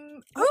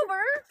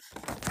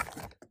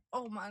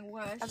 Oh my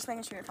gosh. I'm just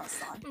making sure your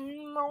phone's on.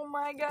 Oh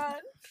my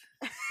god.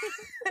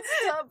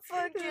 Stop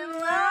fucking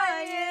lying.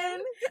 I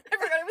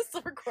forgot I was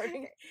still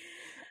recording.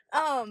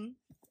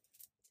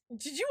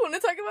 Did you want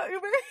to talk about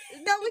Uber?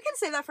 No, we can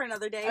save that for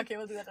another day. Okay,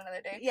 we'll do that another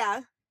day.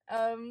 Yeah.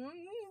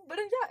 But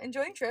yeah,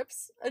 enjoying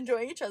trips,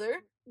 enjoying each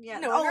other. Yeah.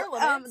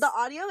 The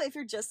audio, if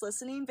you're just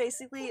listening,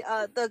 basically,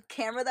 the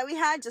camera that we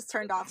had just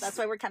turned off. That's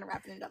why we're kind of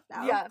wrapping it up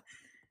now. Yeah.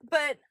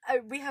 But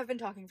we have been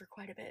talking for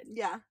quite a bit.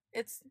 Yeah.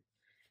 It's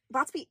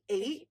about to be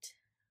 8.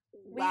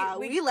 Wow.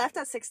 We left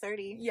at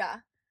 6:30.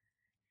 Yeah.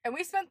 And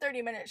we spent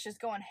 30 minutes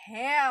just going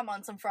ham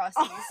on some Frosties.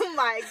 Oh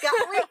my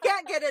god. We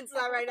can't get into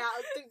that right now.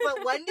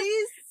 But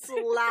Wendy's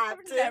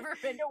slapped. I've never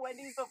been to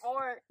Wendy's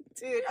before.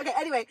 Dude. Okay,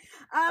 anyway.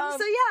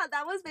 So yeah,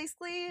 that was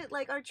basically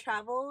like our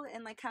travel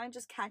and like kind of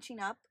just catching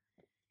up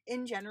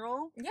in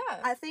general. Yeah.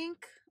 I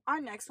think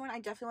our next one I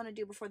definitely want to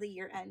do before the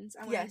year ends.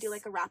 I want to do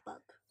like a wrap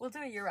up. We'll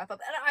do a year wrap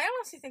up. And I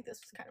honestly think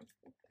this was kind of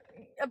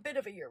a bit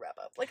of a year wrap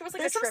up. Like it was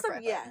like a trip wrap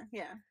up.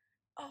 Yeah.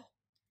 Oh.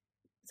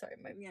 Sorry,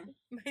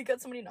 I got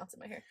so many knots in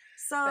my hair.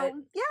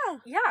 So,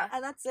 yeah.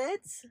 And that's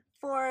it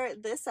for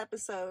this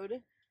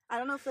episode. I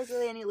don't know if there's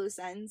really any loose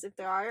ends. If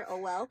there are, oh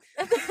well.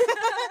 If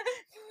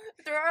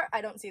there are, I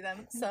don't see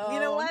them. So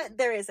you know what?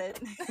 There isn't.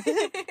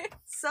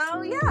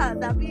 So, yeah,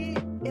 that'll be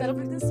it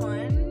for this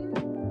one.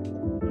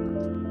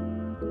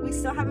 We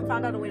still haven't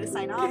found out a way to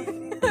sign off.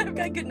 I've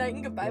got Good Night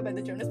and Goodbye by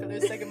the Jonas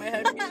Brothers stuck in my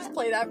head. We can just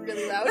play that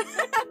really loud.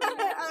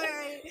 All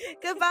right.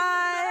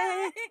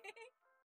 Goodbye.